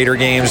 10 Raider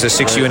games, the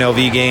 6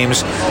 UNLV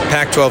games,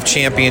 Pac-12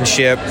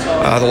 championship,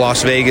 the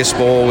Las Vegas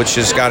Bowl, which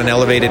has got an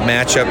elevated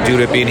matchup due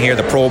to it being here.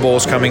 The Pro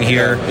Bowl's coming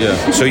here.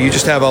 Yeah. So you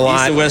just have a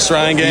lot. East and West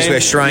Shrine game. East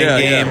West Shrine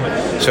game.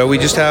 Yeah. So we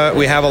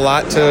have a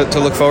lot to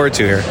look forward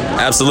to here.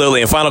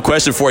 Absolutely. And final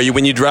question for you.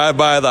 When you drive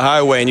by the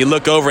highway and you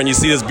look over and you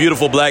see this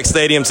beautiful black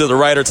stadium to the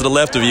right or to the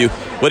left of you,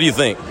 what do you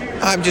think?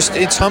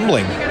 It's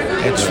humbling.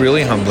 It's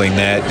really humbling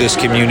that this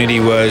community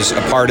was a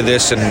part of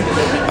this and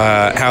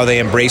how they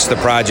embraced the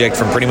project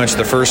from pretty much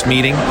the first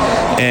meeting.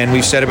 And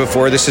we've said it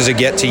before, this is a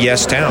get to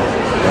yes town.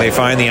 They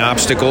find the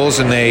obstacles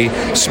and they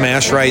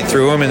smash right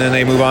through them, and then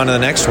they move on to the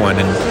next one.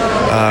 And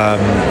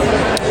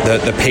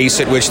the pace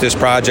at which this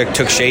project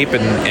took shape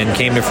and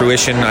came to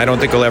fruition, I don't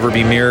think will ever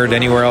be mirrored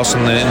anywhere else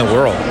in the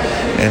world.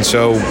 And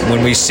so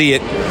when we see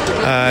it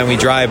and we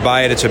drive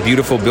by it, it's a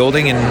beautiful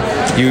building, and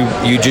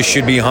you just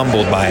should be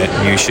humbled by it.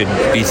 You should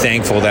be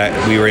thankful that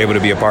we were able to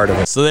be a part of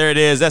it. So there it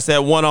is. That's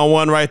that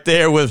one-on-one right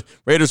there with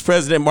Raiders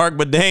president Marc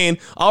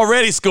Badain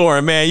already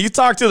scoring, man. You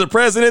talk to the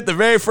president the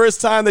very first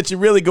time that you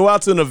really go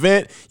out to an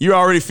event, you're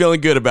already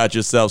feeling good about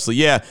yourself. So,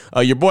 yeah,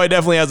 your boy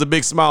definitely has a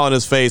big smile on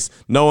his face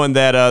knowing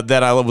that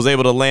I was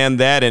able to land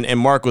that, and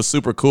Marc was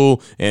super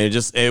cool, and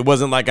it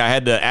wasn't like I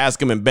had to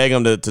ask him and beg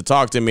him to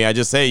talk to me. I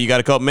just, hey, you got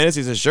a couple minutes?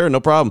 He said, sure, no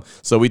problem.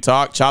 So we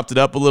chopped it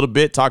up a little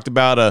bit, talked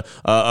about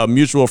a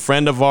mutual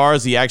friend of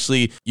ours. He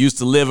actually used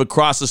to live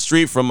across the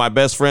street from my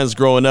best friends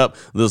growing up,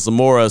 the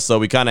Zamora, so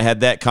we kind of had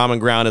that common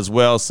ground as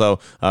well. So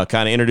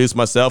kind of introduced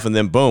myself, and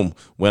then boom,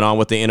 went on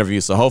with the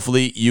interview. So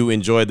hopefully you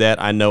enjoyed that.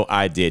 I know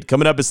I did.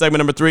 Coming up in segment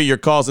number 3, your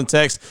calls and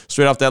texts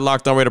straight off that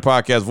Locked On Raider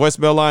podcast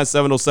voicemail line,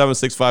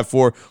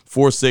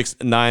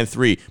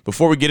 707-654-4693.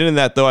 Before we get into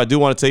that, though, I do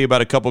want to tell you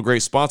about a couple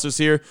great sponsors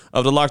here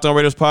of the Locked On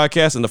Raiders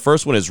podcast, and the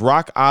first one is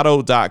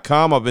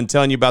rockauto.com. I've been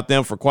telling you about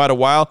them for quite a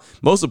while.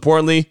 Most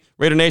importantly,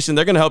 Raider Nation,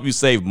 they're going to help you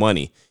save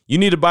money. You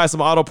need to buy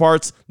some auto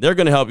parts, they're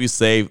going to help you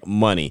save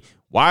money.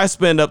 Why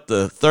spend up to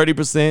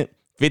 30%,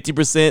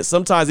 50%,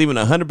 sometimes even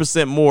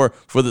 100% more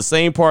for the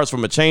same parts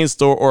from a chain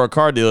store or a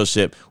car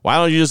dealership? Why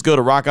don't you just go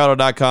to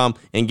rockauto.com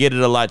and get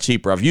it a lot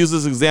cheaper? I've used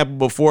this example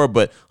before,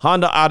 but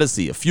Honda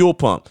Odyssey, a fuel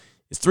pump,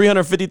 it's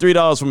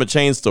 $353 from a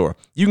chain store.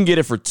 You can get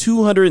it for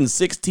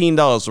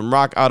 $216 from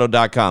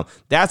rockauto.com.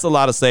 That's a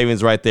lot of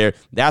savings right there.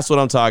 That's what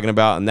I'm talking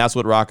about, and that's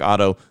what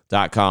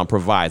rockauto.com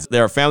provides.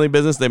 They're a family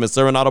business. They've been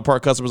serving auto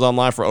part customers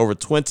online for over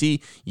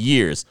 20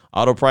 years.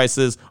 Auto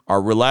prices are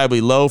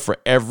reliably low for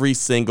every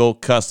single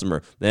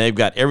customer. They've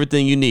got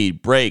everything you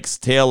need: brakes,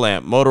 tail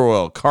lamp, motor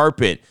oil,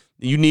 carpet.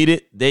 You need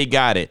it, they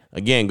got it.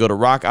 Again, go to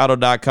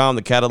rockauto.com.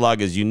 The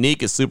catalog is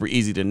unique. It's super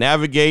easy to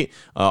navigate.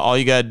 All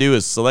you got to do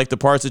is select the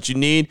parts that you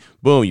need.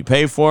 Boom, you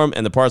pay for them,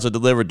 and the parts are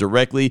delivered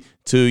directly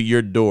to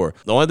your door.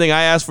 The only thing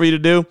I ask for you to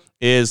do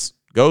is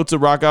go to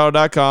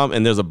rockauto.com,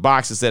 and there's a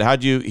box that said,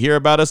 how'd you hear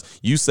about us?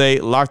 You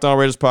say Locked On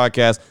Raiders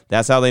podcast.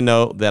 That's how they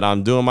know that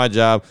I'm doing my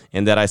job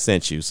and that I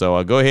sent you.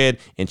 So go ahead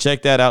and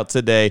check that out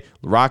today.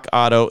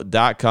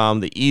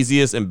 rockauto.com, the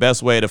easiest and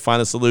best way to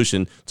find a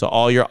solution to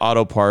all your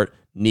auto part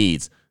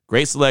needs.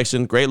 Great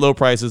selection, great low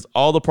prices.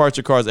 All the parts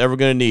your car is ever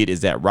going to need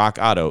is at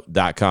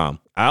rockauto.com.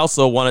 I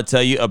also want to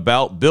tell you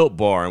about Built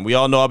Bar, and we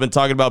all know I've been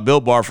talking about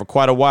Built Bar for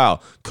quite a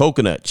while.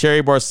 Coconut,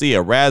 cherry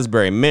barcia,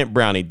 raspberry, mint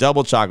brownie,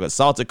 double chocolate,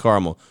 salted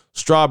caramel,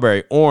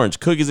 strawberry, orange,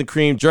 cookies and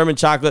cream, German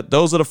chocolate.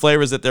 Those are the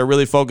flavors that they're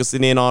really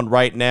focusing in on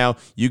right now.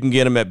 You can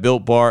get them at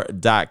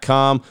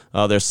BuiltBar.com.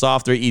 They're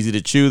soft, they're easy to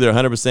chew, they're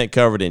 100%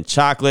 covered in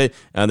chocolate,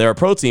 and they're a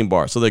protein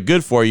bar, so they're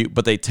good for you,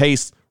 but they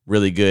taste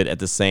really good at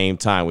the same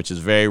time, which is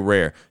very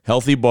rare.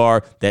 Healthy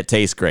bar that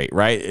tastes great,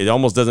 right? It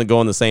almost doesn't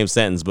go in the same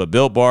sentence, but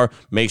Built Bar,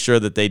 make sure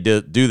that they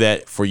do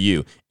that for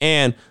you.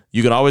 And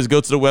you can always go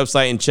to the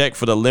website and check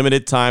for the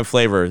limited time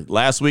flavor.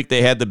 Last week,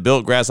 they had the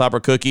Built Grasshopper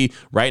Cookie.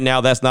 Right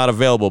now, that's not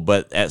available,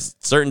 but at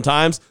certain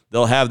times,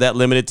 they'll have that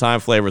limited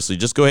time flavor. So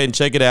just go ahead and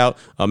check it out.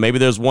 Maybe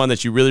there's one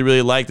that you really,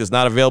 really like that's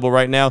not available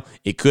right now.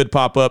 It could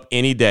pop up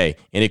any day,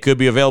 and it could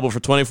be available for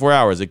 24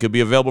 hours. It could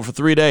be available for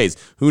 3 days.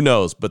 Who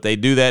knows? But they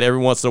do that every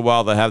once in a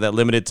while. They'll have that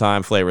limited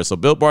time flavor. So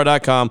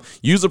BuiltBar.com,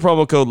 use the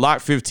promo code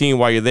LOCK15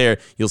 while you're there.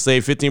 You'll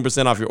save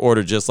 15% off your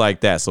order just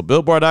like that. So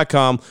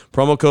BuiltBar.com,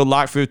 promo code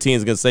LOCK15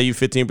 is going to save you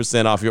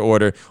 15% off your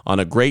order on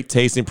a great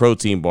tasting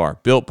protein bar.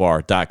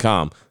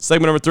 BuiltBar.com.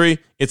 Segment number 3,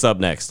 it's up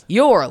next.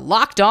 You're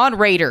Locked On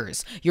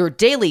Raiders, your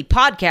daily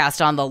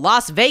podcast on the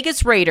Las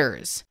Vegas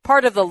Raiders.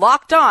 Part of the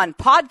Locked On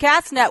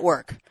Podcast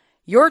Network,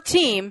 your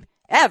team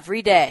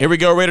every day. Here we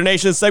go, Raider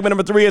Nation. Segment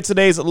number 3 of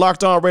today's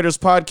Locked On Raiders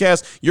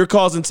podcast. Your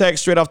calls and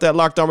texts straight off that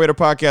Locked On Raider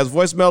podcast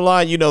voicemail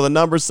line. You know the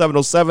number,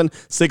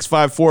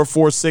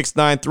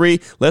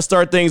 707-654-4693. Let's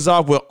start things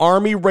off with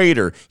Army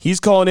Raider. He's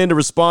calling in to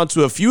respond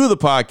to a few of the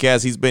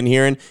podcasts he's been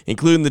hearing,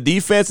 including the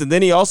defense, and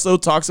then he also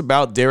talks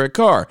about Derek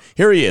Carr.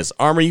 Here he is,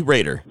 Army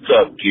Raider. What's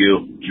up,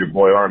 Q? It's your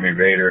boy, Army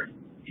Raider.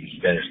 He's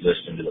finished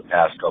listening to the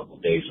past couple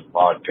of days of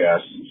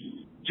podcasts.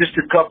 Just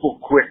a couple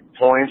quick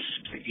points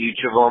to each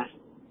of them.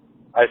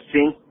 I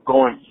think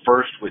going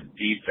first with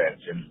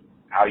defense and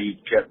how you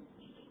kept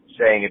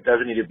saying it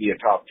doesn't need to be a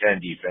top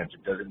 10 defense.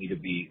 It doesn't need to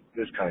be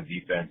this kind of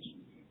defense.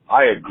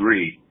 I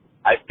agree.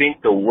 I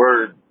think the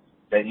word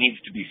that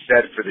needs to be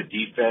said for the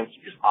defense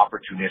is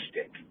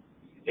opportunistic.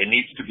 It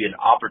needs to be an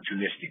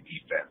opportunistic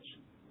defense.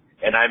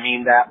 And I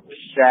mean that with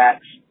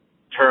sacks,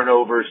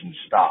 turnovers, and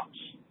stops.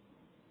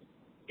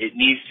 It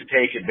needs to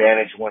take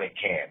advantage when it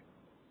can.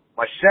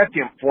 My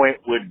second point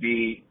would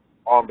be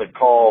on the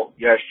call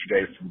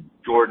yesterday from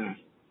Jordan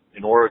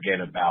in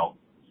Oregon about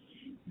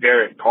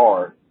Derek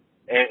Carr.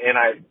 And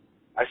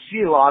I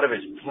see a lot of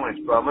his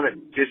points, but I'm going to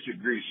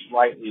disagree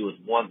slightly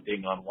with one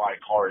thing on why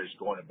Carr is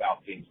going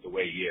about things the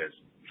way he is.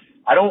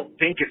 I don't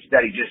think it's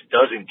that he just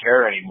doesn't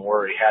care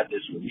anymore or he had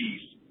this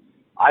release.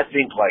 I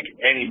think like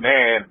any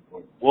man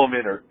or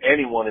woman or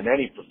anyone in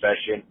any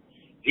profession,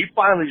 he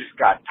finally just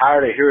got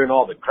tired of hearing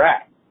all the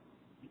crap.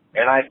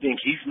 And I think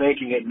he's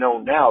making it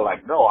known now,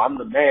 like, no, I'm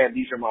the man.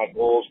 These are my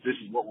goals. This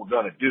is what we're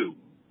going to do.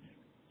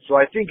 So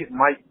I think it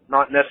might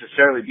not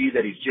necessarily be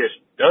that he just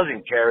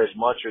doesn't care as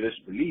much or this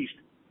released.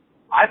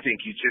 I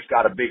think he's just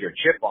got a bigger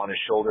chip on his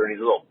shoulder and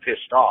he's a little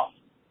pissed off.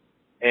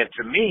 And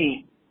to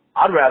me,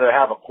 I'd rather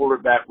have a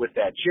quarterback with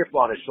that chip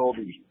on his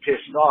shoulder who's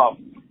pissed off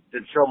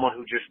than someone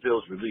who just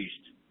feels released.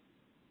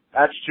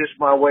 That's just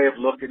my way of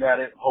looking at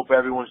it. Hope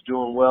everyone's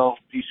doing well.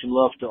 Peace and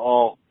love to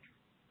all.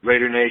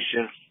 Raider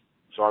Nation.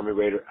 It's Army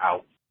Raider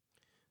out.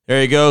 There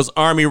he goes,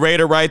 Army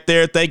Raider right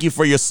there. Thank you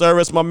for your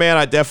service, my man.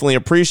 I definitely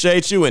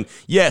appreciate you. And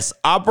yes,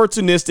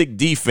 opportunistic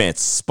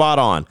defense, spot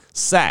on.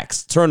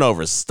 Sacks,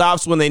 turnovers,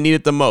 stops when they need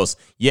it the most.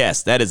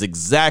 Yes, that is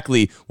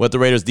exactly what the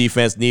Raiders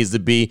defense needs to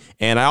be.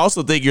 And I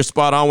also think you're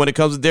spot on when it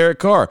comes to Derek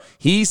Carr.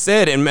 He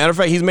said, and matter of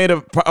fact, he's made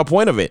a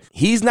point of it.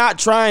 He's not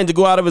trying to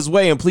go out of his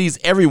way and please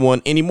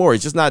everyone anymore.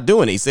 He's just not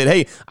doing it. He said,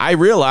 hey, I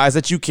realize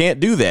that you can't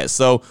do that.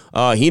 So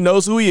he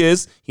knows who he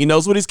is. He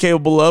knows what he's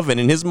capable of. And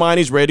in his mind,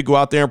 he's ready to go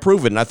out there and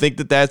prove it. And I think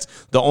that that's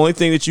the only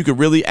thing that you could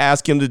really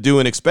ask him to do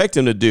and expect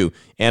him to do.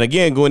 And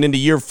again, going into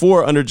year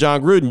 4 under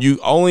John Gruden, you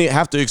only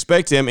have to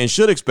expect him and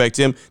should expect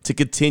him to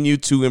continue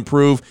to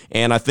improve.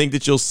 And I think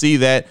that you'll see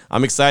that.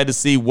 I'm excited to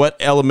see what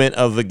element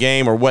of the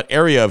game or what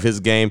area of his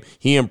game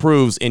he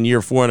improves in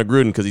year 4 under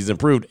Gruden, because he's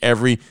improved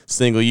every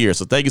single year.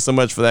 So thank you so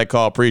much for that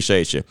call.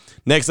 Appreciate you.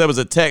 Next up is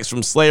a text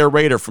from Slayer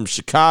Raider from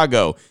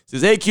Chicago. It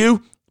says, hey,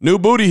 Q. New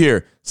booty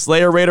here.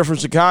 Slayer Raider from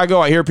Chicago.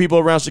 I hear people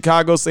around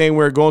Chicago saying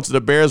we're going to the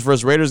Bears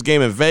versus Raiders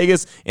game in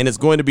Vegas, and it's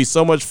going to be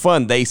so much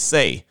fun, they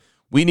say.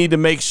 We need to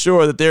make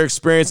sure that their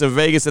experience in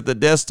Vegas at the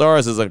Death Star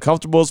is as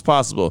uncomfortable as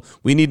possible.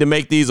 We need to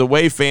make these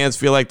away fans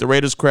feel like the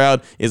Raiders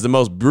crowd is the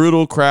most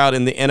brutal crowd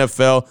in the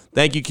NFL.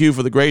 Thank you, Q,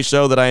 for the great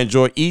show that I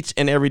enjoy each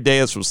and every day.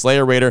 That's from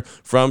Slayer Raider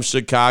from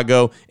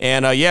Chicago.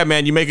 And yeah,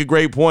 man, you make a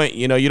great point.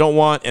 You know, you don't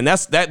want, and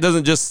that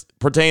doesn't just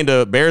pertain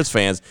to Bears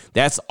fans.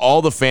 That's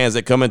all the fans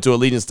that come into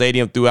Allegiant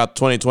Stadium throughout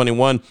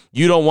 2021.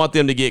 You don't want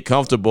them to get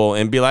comfortable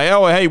and be like,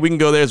 oh, hey, we can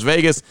go there. It's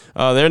Vegas.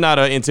 They're not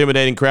an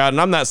intimidating crowd.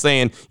 And I'm not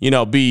saying,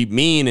 be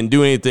mean and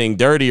do anything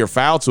dirty or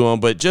foul to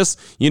them, but just,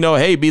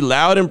 hey, be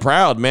loud and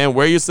proud, man.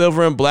 Wear your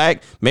silver and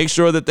black. Make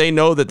sure that they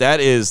know that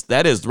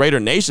is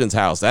Raider Nation's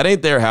house. That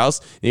ain't their house.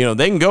 They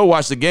can go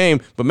watch the game.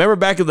 But remember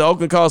back at the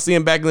Oakland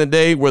Coliseum back in the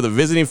day where the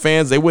visiting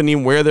fans, they wouldn't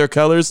even wear their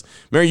colors.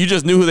 Remember, you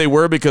just knew who they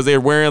were because they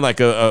were wearing like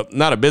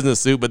not a business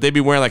suit, but they'd be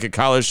wearing like a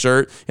collared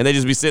shirt and they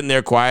just be sitting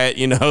there quiet,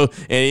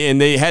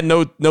 and they had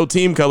no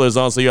team colors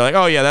on. So you're like,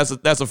 oh yeah,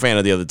 that's a fan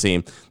of the other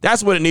team.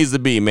 That's what it needs to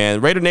be,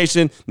 man. Raider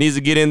Nation needs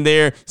to get in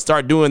there,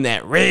 start doing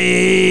that Raiders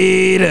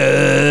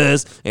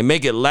and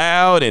make it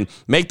loud and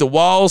make the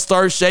walls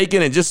start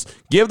shaking and just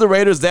give the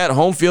Raiders that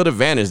home field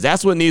advantage.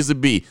 That's what it needs to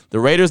be. The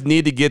Raiders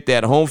need to get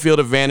that home field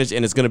advantage,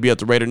 and it's going to be up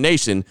to Raider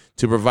Nation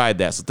to provide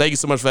that. So thank you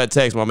so much for that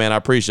text, my man. I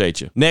appreciate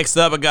you. Next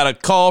up, I got a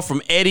call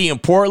from Eddie in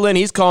Portland.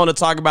 He's calling to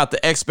talk about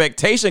the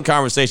expectation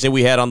conversation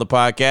we had on the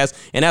podcast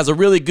and has a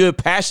really good,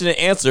 passionate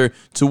answer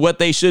to what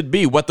they should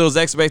be, what those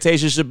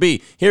expectations should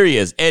be. Here he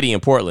is, Eddie in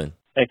Portland.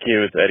 Thank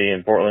you. It's Eddie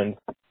in Portland.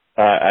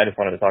 I just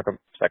wanted to talk a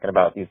second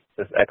about this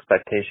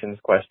expectations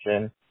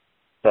question.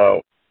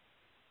 So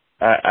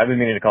I've been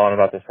meaning to call in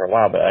about this for a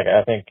while, but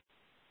I think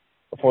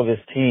for this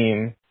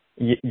team,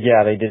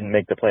 yeah, they didn't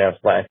make the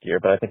playoffs last year,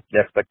 but I think the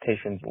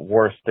expectations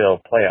were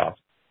still playoffs.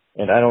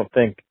 And I don't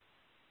think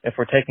if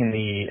we're taking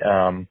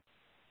the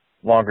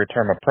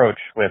longer-term approach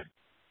with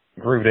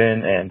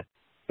Gruden and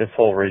this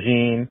whole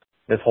regime,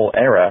 this whole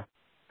era,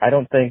 I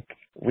don't think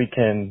we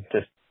can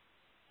just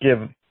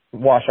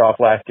wash off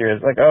last year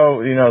as like,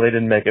 oh, they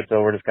didn't make it,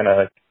 so we're just going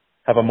to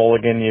have a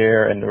mulligan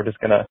year and we're just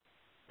going to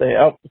say,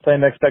 oh,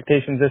 same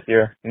expectations this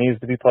year. It needs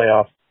to be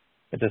playoffs.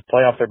 It's just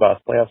playoffs or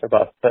bust, playoffs or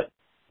bust. But,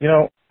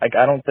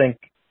 I don't think,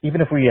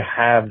 even if we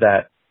have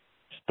that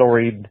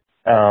storied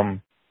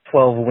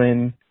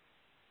 12-win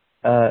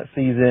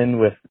season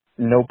with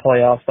no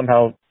playoffs,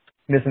 somehow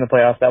missing the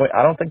playoffs that way,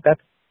 I don't think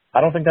that's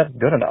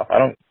good enough. I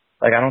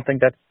don't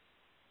think that's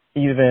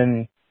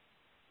even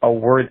a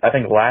word. I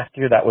think last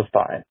year that was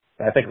fine.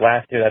 I think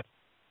last year that's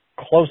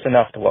close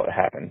enough to what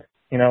happened.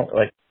 We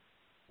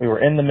were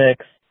in the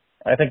mix.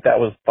 I think that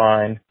was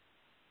fine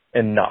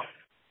enough.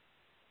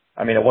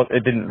 I mean,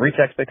 it didn't reach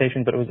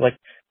expectations, but it was like,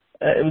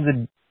 it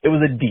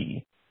was a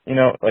D.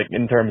 like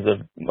in terms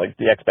of like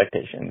the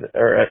expectations,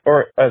 or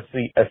a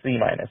C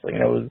minus. Like,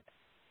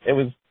 it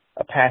was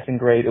a passing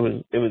grade. It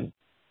was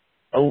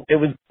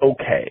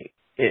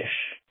okay-ish,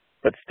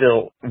 but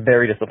still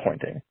very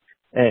disappointing.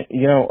 And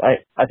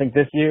I think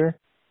this year,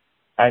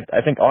 I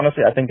think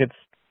honestly, I think it's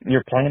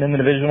you're playing in the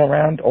divisional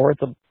round, or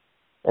it's a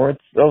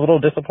little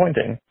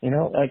disappointing.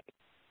 Like,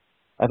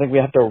 I think we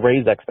have to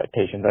raise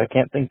expectations.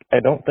 I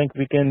don't think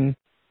we can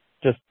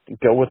just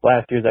go with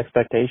last year's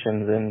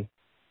expectations and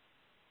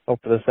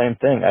hope for the same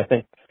thing. I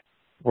think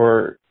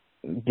we're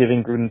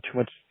giving Gruden too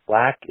much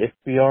slack if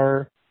we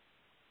are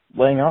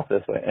laying off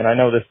this way. And I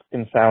know this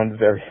can sound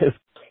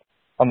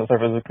on the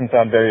surface, it can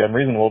sound very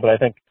unreasonable, but I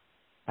think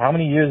how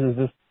many years has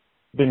this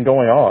been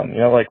going on?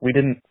 Like we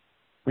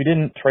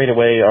didn't trade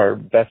away our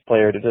best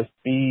player to just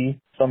be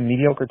some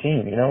mediocre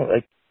team.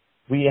 Like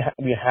we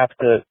have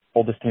to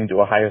hold this team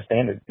to a higher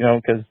standard.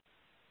 Because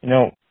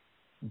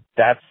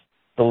that's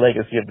the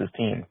legacy of this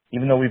team.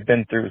 Even though we've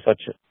been through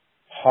such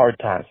hard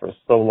times for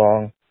so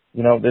long,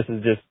 this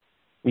is just,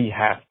 we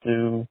have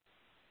to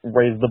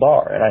raise the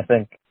bar. And I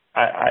think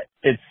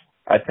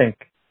I think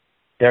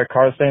Derek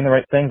Carr is saying the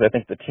right things. I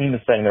think the team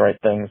is saying the right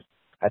things.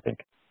 I think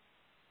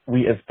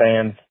we as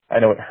fans, I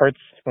know it hurts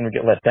when we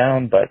get let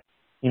down, but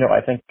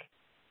I think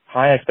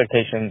high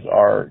expectations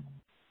are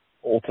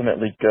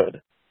ultimately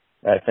good.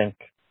 I think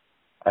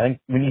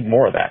we need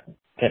more of that.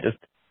 Can't just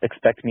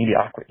expect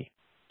mediocrity.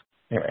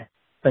 Anyway,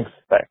 thanks.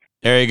 Back.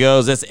 There he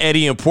goes. That's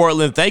Eddie in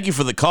Portland. Thank you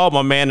for the call,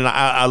 my man. And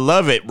I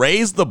love it.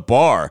 Raise the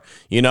bar.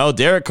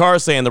 Derek Carr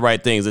is saying the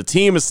right things. The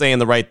team is saying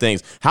the right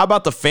things. How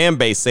about the fan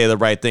base say the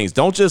right things?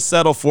 Don't just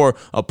settle for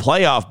a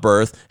playoff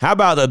berth. How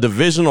about a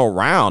divisional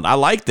round? I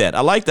like that.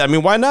 I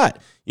mean, why not?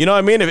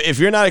 If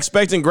you're not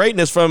expecting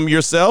greatness from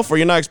yourself or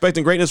you're not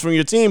expecting greatness from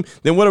your team,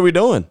 then what are we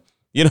doing?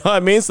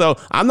 So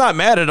I'm not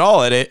mad at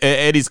all at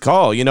Eddie's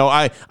call.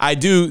 I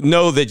do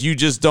know that you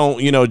just don't,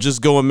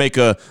 just go and make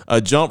a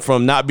jump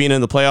from not being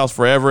in the playoffs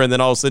forever and then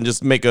all of a sudden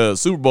just make a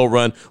Super Bowl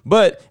run.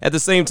 But at the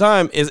same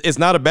time, it's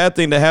not a bad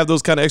thing to have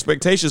those kind of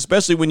expectations,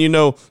 especially when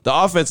the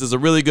offense is a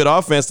really good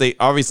offense. They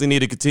obviously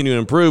need to continue to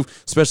improve,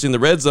 especially in the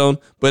red zone.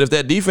 But if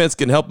that defense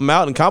can help them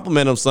out and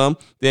complement them some,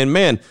 then,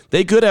 man,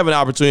 they could have an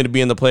opportunity to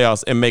be in the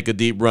playoffs and make a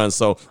deep run.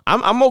 So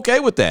I'm okay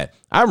with that.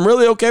 I'm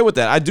really okay with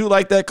that. I do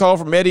like that call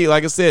from Eddie.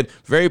 Like I said,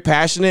 very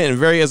passionate and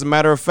very as a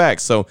matter of fact.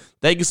 So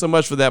thank you so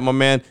much for that, my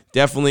man.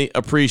 Definitely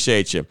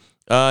appreciate you.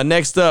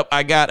 Next up,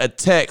 I got a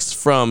text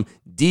from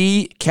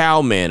D.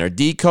 Coleman.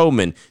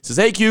 It says,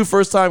 hey, Q,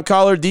 first time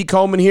caller, D.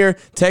 Coleman here,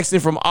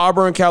 texting from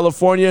Auburn,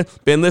 California.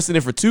 Been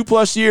listening for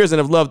 2+ years and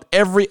have loved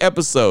every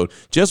episode.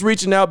 Just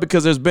reaching out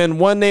because there's been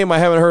one name I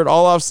haven't heard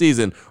all off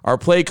season, our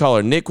play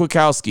caller, Nick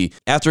Kwiatkowski.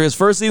 After his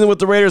first season with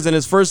the Raiders and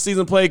his first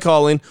season play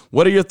calling,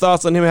 what are your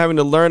thoughts on him having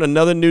to learn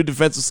another new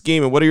defensive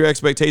scheme, and what are your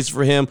expectations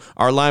for him,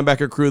 our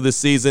linebacker crew this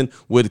season?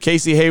 Would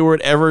Casey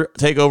Hayward ever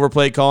take over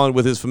play calling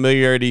with his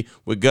familiarity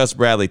with Gus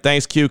Bradley?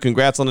 Thanks, Q.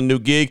 Congrats on the new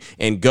gig,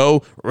 and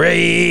go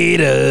Raiders.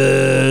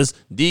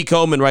 D.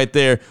 Coleman right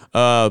there.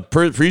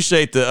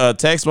 Appreciate the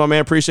text, my man.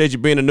 Appreciate you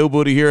being a new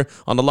booty here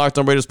on the Locked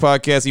On Raiders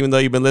podcast, even though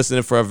you've been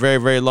listening for a very,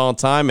 very long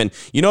time. And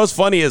what's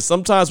funny is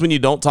sometimes when you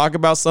don't talk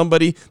about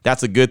somebody,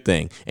 that's a good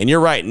thing. And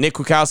you're right. Nick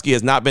Kwiatkowski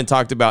has not been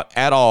talked about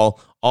at all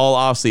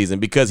offseason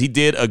because he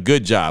did a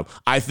good job.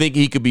 I think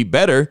he could be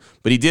better,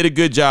 but he did a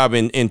good job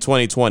in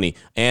 2020.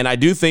 And I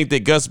do think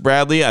that Gus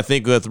Bradley, I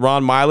think with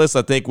Ron Miles,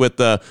 I think with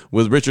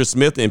Richard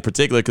Smith in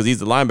particular, because he's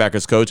the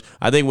linebackers coach,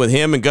 I think with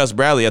him and Gus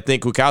Bradley, I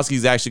think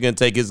Kwiatkowski's actually going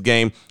to take his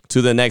game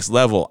to the next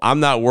level. I'm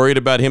not worried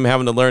about him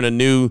having to learn a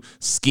new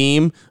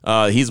scheme.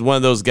 He's one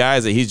of those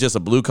guys that he's just a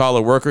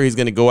blue-collar worker. He's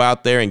going to go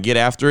out there and get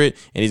after it,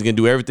 and he's going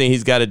to do everything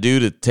he's got to do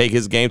to take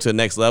his game to the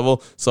next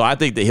level. So I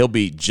think that he'll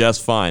be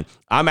just fine.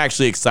 I'm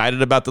actually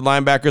excited about the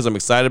linebackers. I'm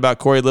excited about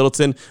Corey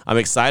Littleton. I'm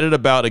excited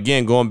about,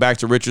 again, going back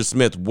to Richard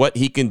Smith, what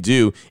he can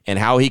do and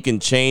how he can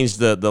change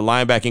the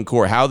linebacking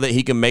core, how that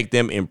he can make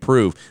them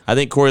improve. I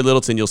think Corey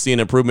Littleton, you'll see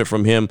an improvement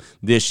from him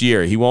this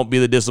year. He won't be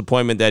the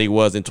disappointment that he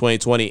was in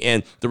 2020.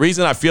 And the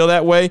reason I feel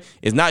that way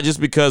is not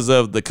just because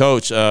of the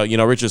coach,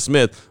 Richard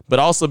Smith, but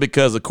also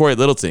because of Corey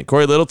Littleton.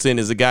 Corey Littleton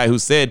is a guy who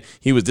said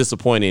he was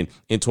disappointed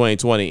in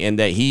 2020 and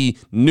that he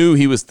knew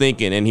he was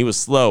thinking and he was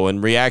slow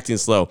and reacting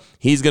slow.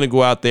 He's going to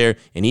go out there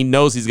and he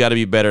knows he's got to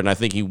be better, and I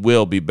think he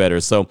will be better.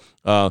 So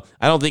I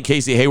don't think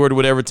Casey Hayward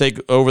would ever take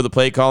over the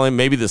play calling.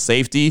 Maybe the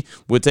safety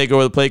would take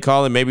over the play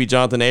calling, maybe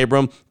Jonathan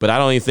Abram, but I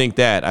don't even think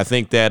that. I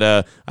think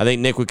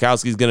Nick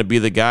Kwiatkowski is going to be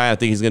the guy. I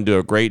think he's going to do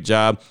a great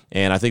job,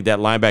 and I think that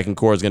linebacking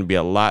core is going to be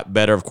a lot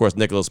better. Of course,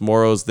 Nicholas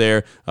Morrow's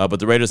there, but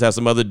the Raiders have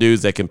some other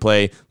dudes that can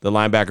play the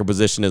linebacker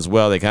position as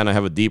well. They kind of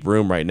have a deep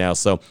room right now,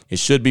 so it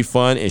should be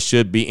fun. It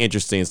should be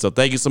interesting. So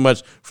thank you so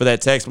much for that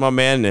text, my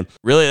man, and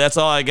really that's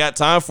all I got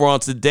time for on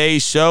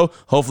today's show.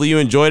 Hopefully you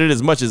enjoyed it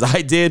as much as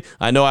I did.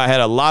 I know I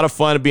had a lot of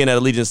fun being at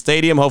Allegiant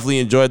Stadium. Hopefully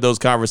you enjoyed those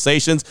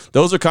conversations.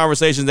 Those are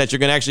conversations that you're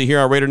going to actually hear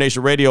on Raider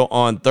Nation Radio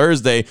on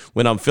Thursday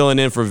when I'm filling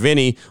in for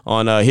Vinny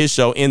on his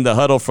show In the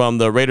Huddle from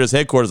the Raiders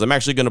headquarters. I'm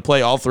actually going to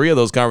play all three of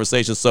those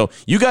conversations. So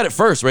you got it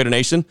first, Raider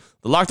Nation.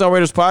 the Locked On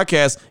Raiders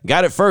podcast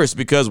got it first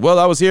because, well,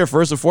 I was here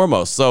first and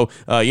foremost. So,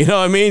 you know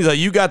what I mean?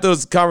 You got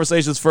those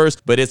conversations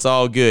first, but it's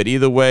all good.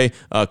 Either way,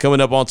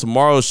 coming up on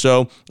tomorrow's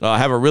show, I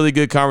have a really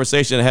good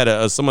conversation. I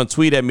had someone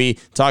tweet at me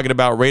talking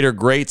about Raider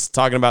greats,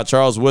 talking about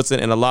Charles Woodson,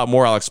 and a lot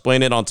more. I'll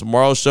explain it on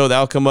tomorrow's show.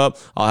 That'll come up.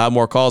 I'll have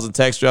more calls and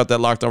texts throughout that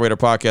Locked On Raider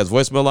podcast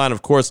voicemail line.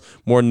 Of course,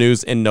 more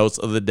news and notes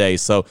of the day.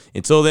 So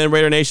until then,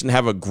 Raider Nation,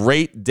 have a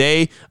great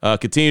day.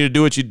 Continue to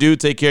do what you do.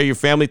 Take care of your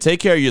family. Take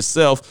care of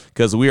yourself,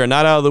 because we are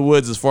not out of the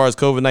woods as far as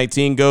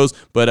COVID-19 goes,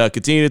 but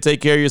continue to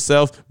take care of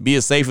yourself. Be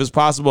as safe as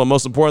possible. And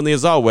most importantly,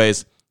 as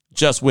always,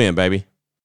 just win, baby.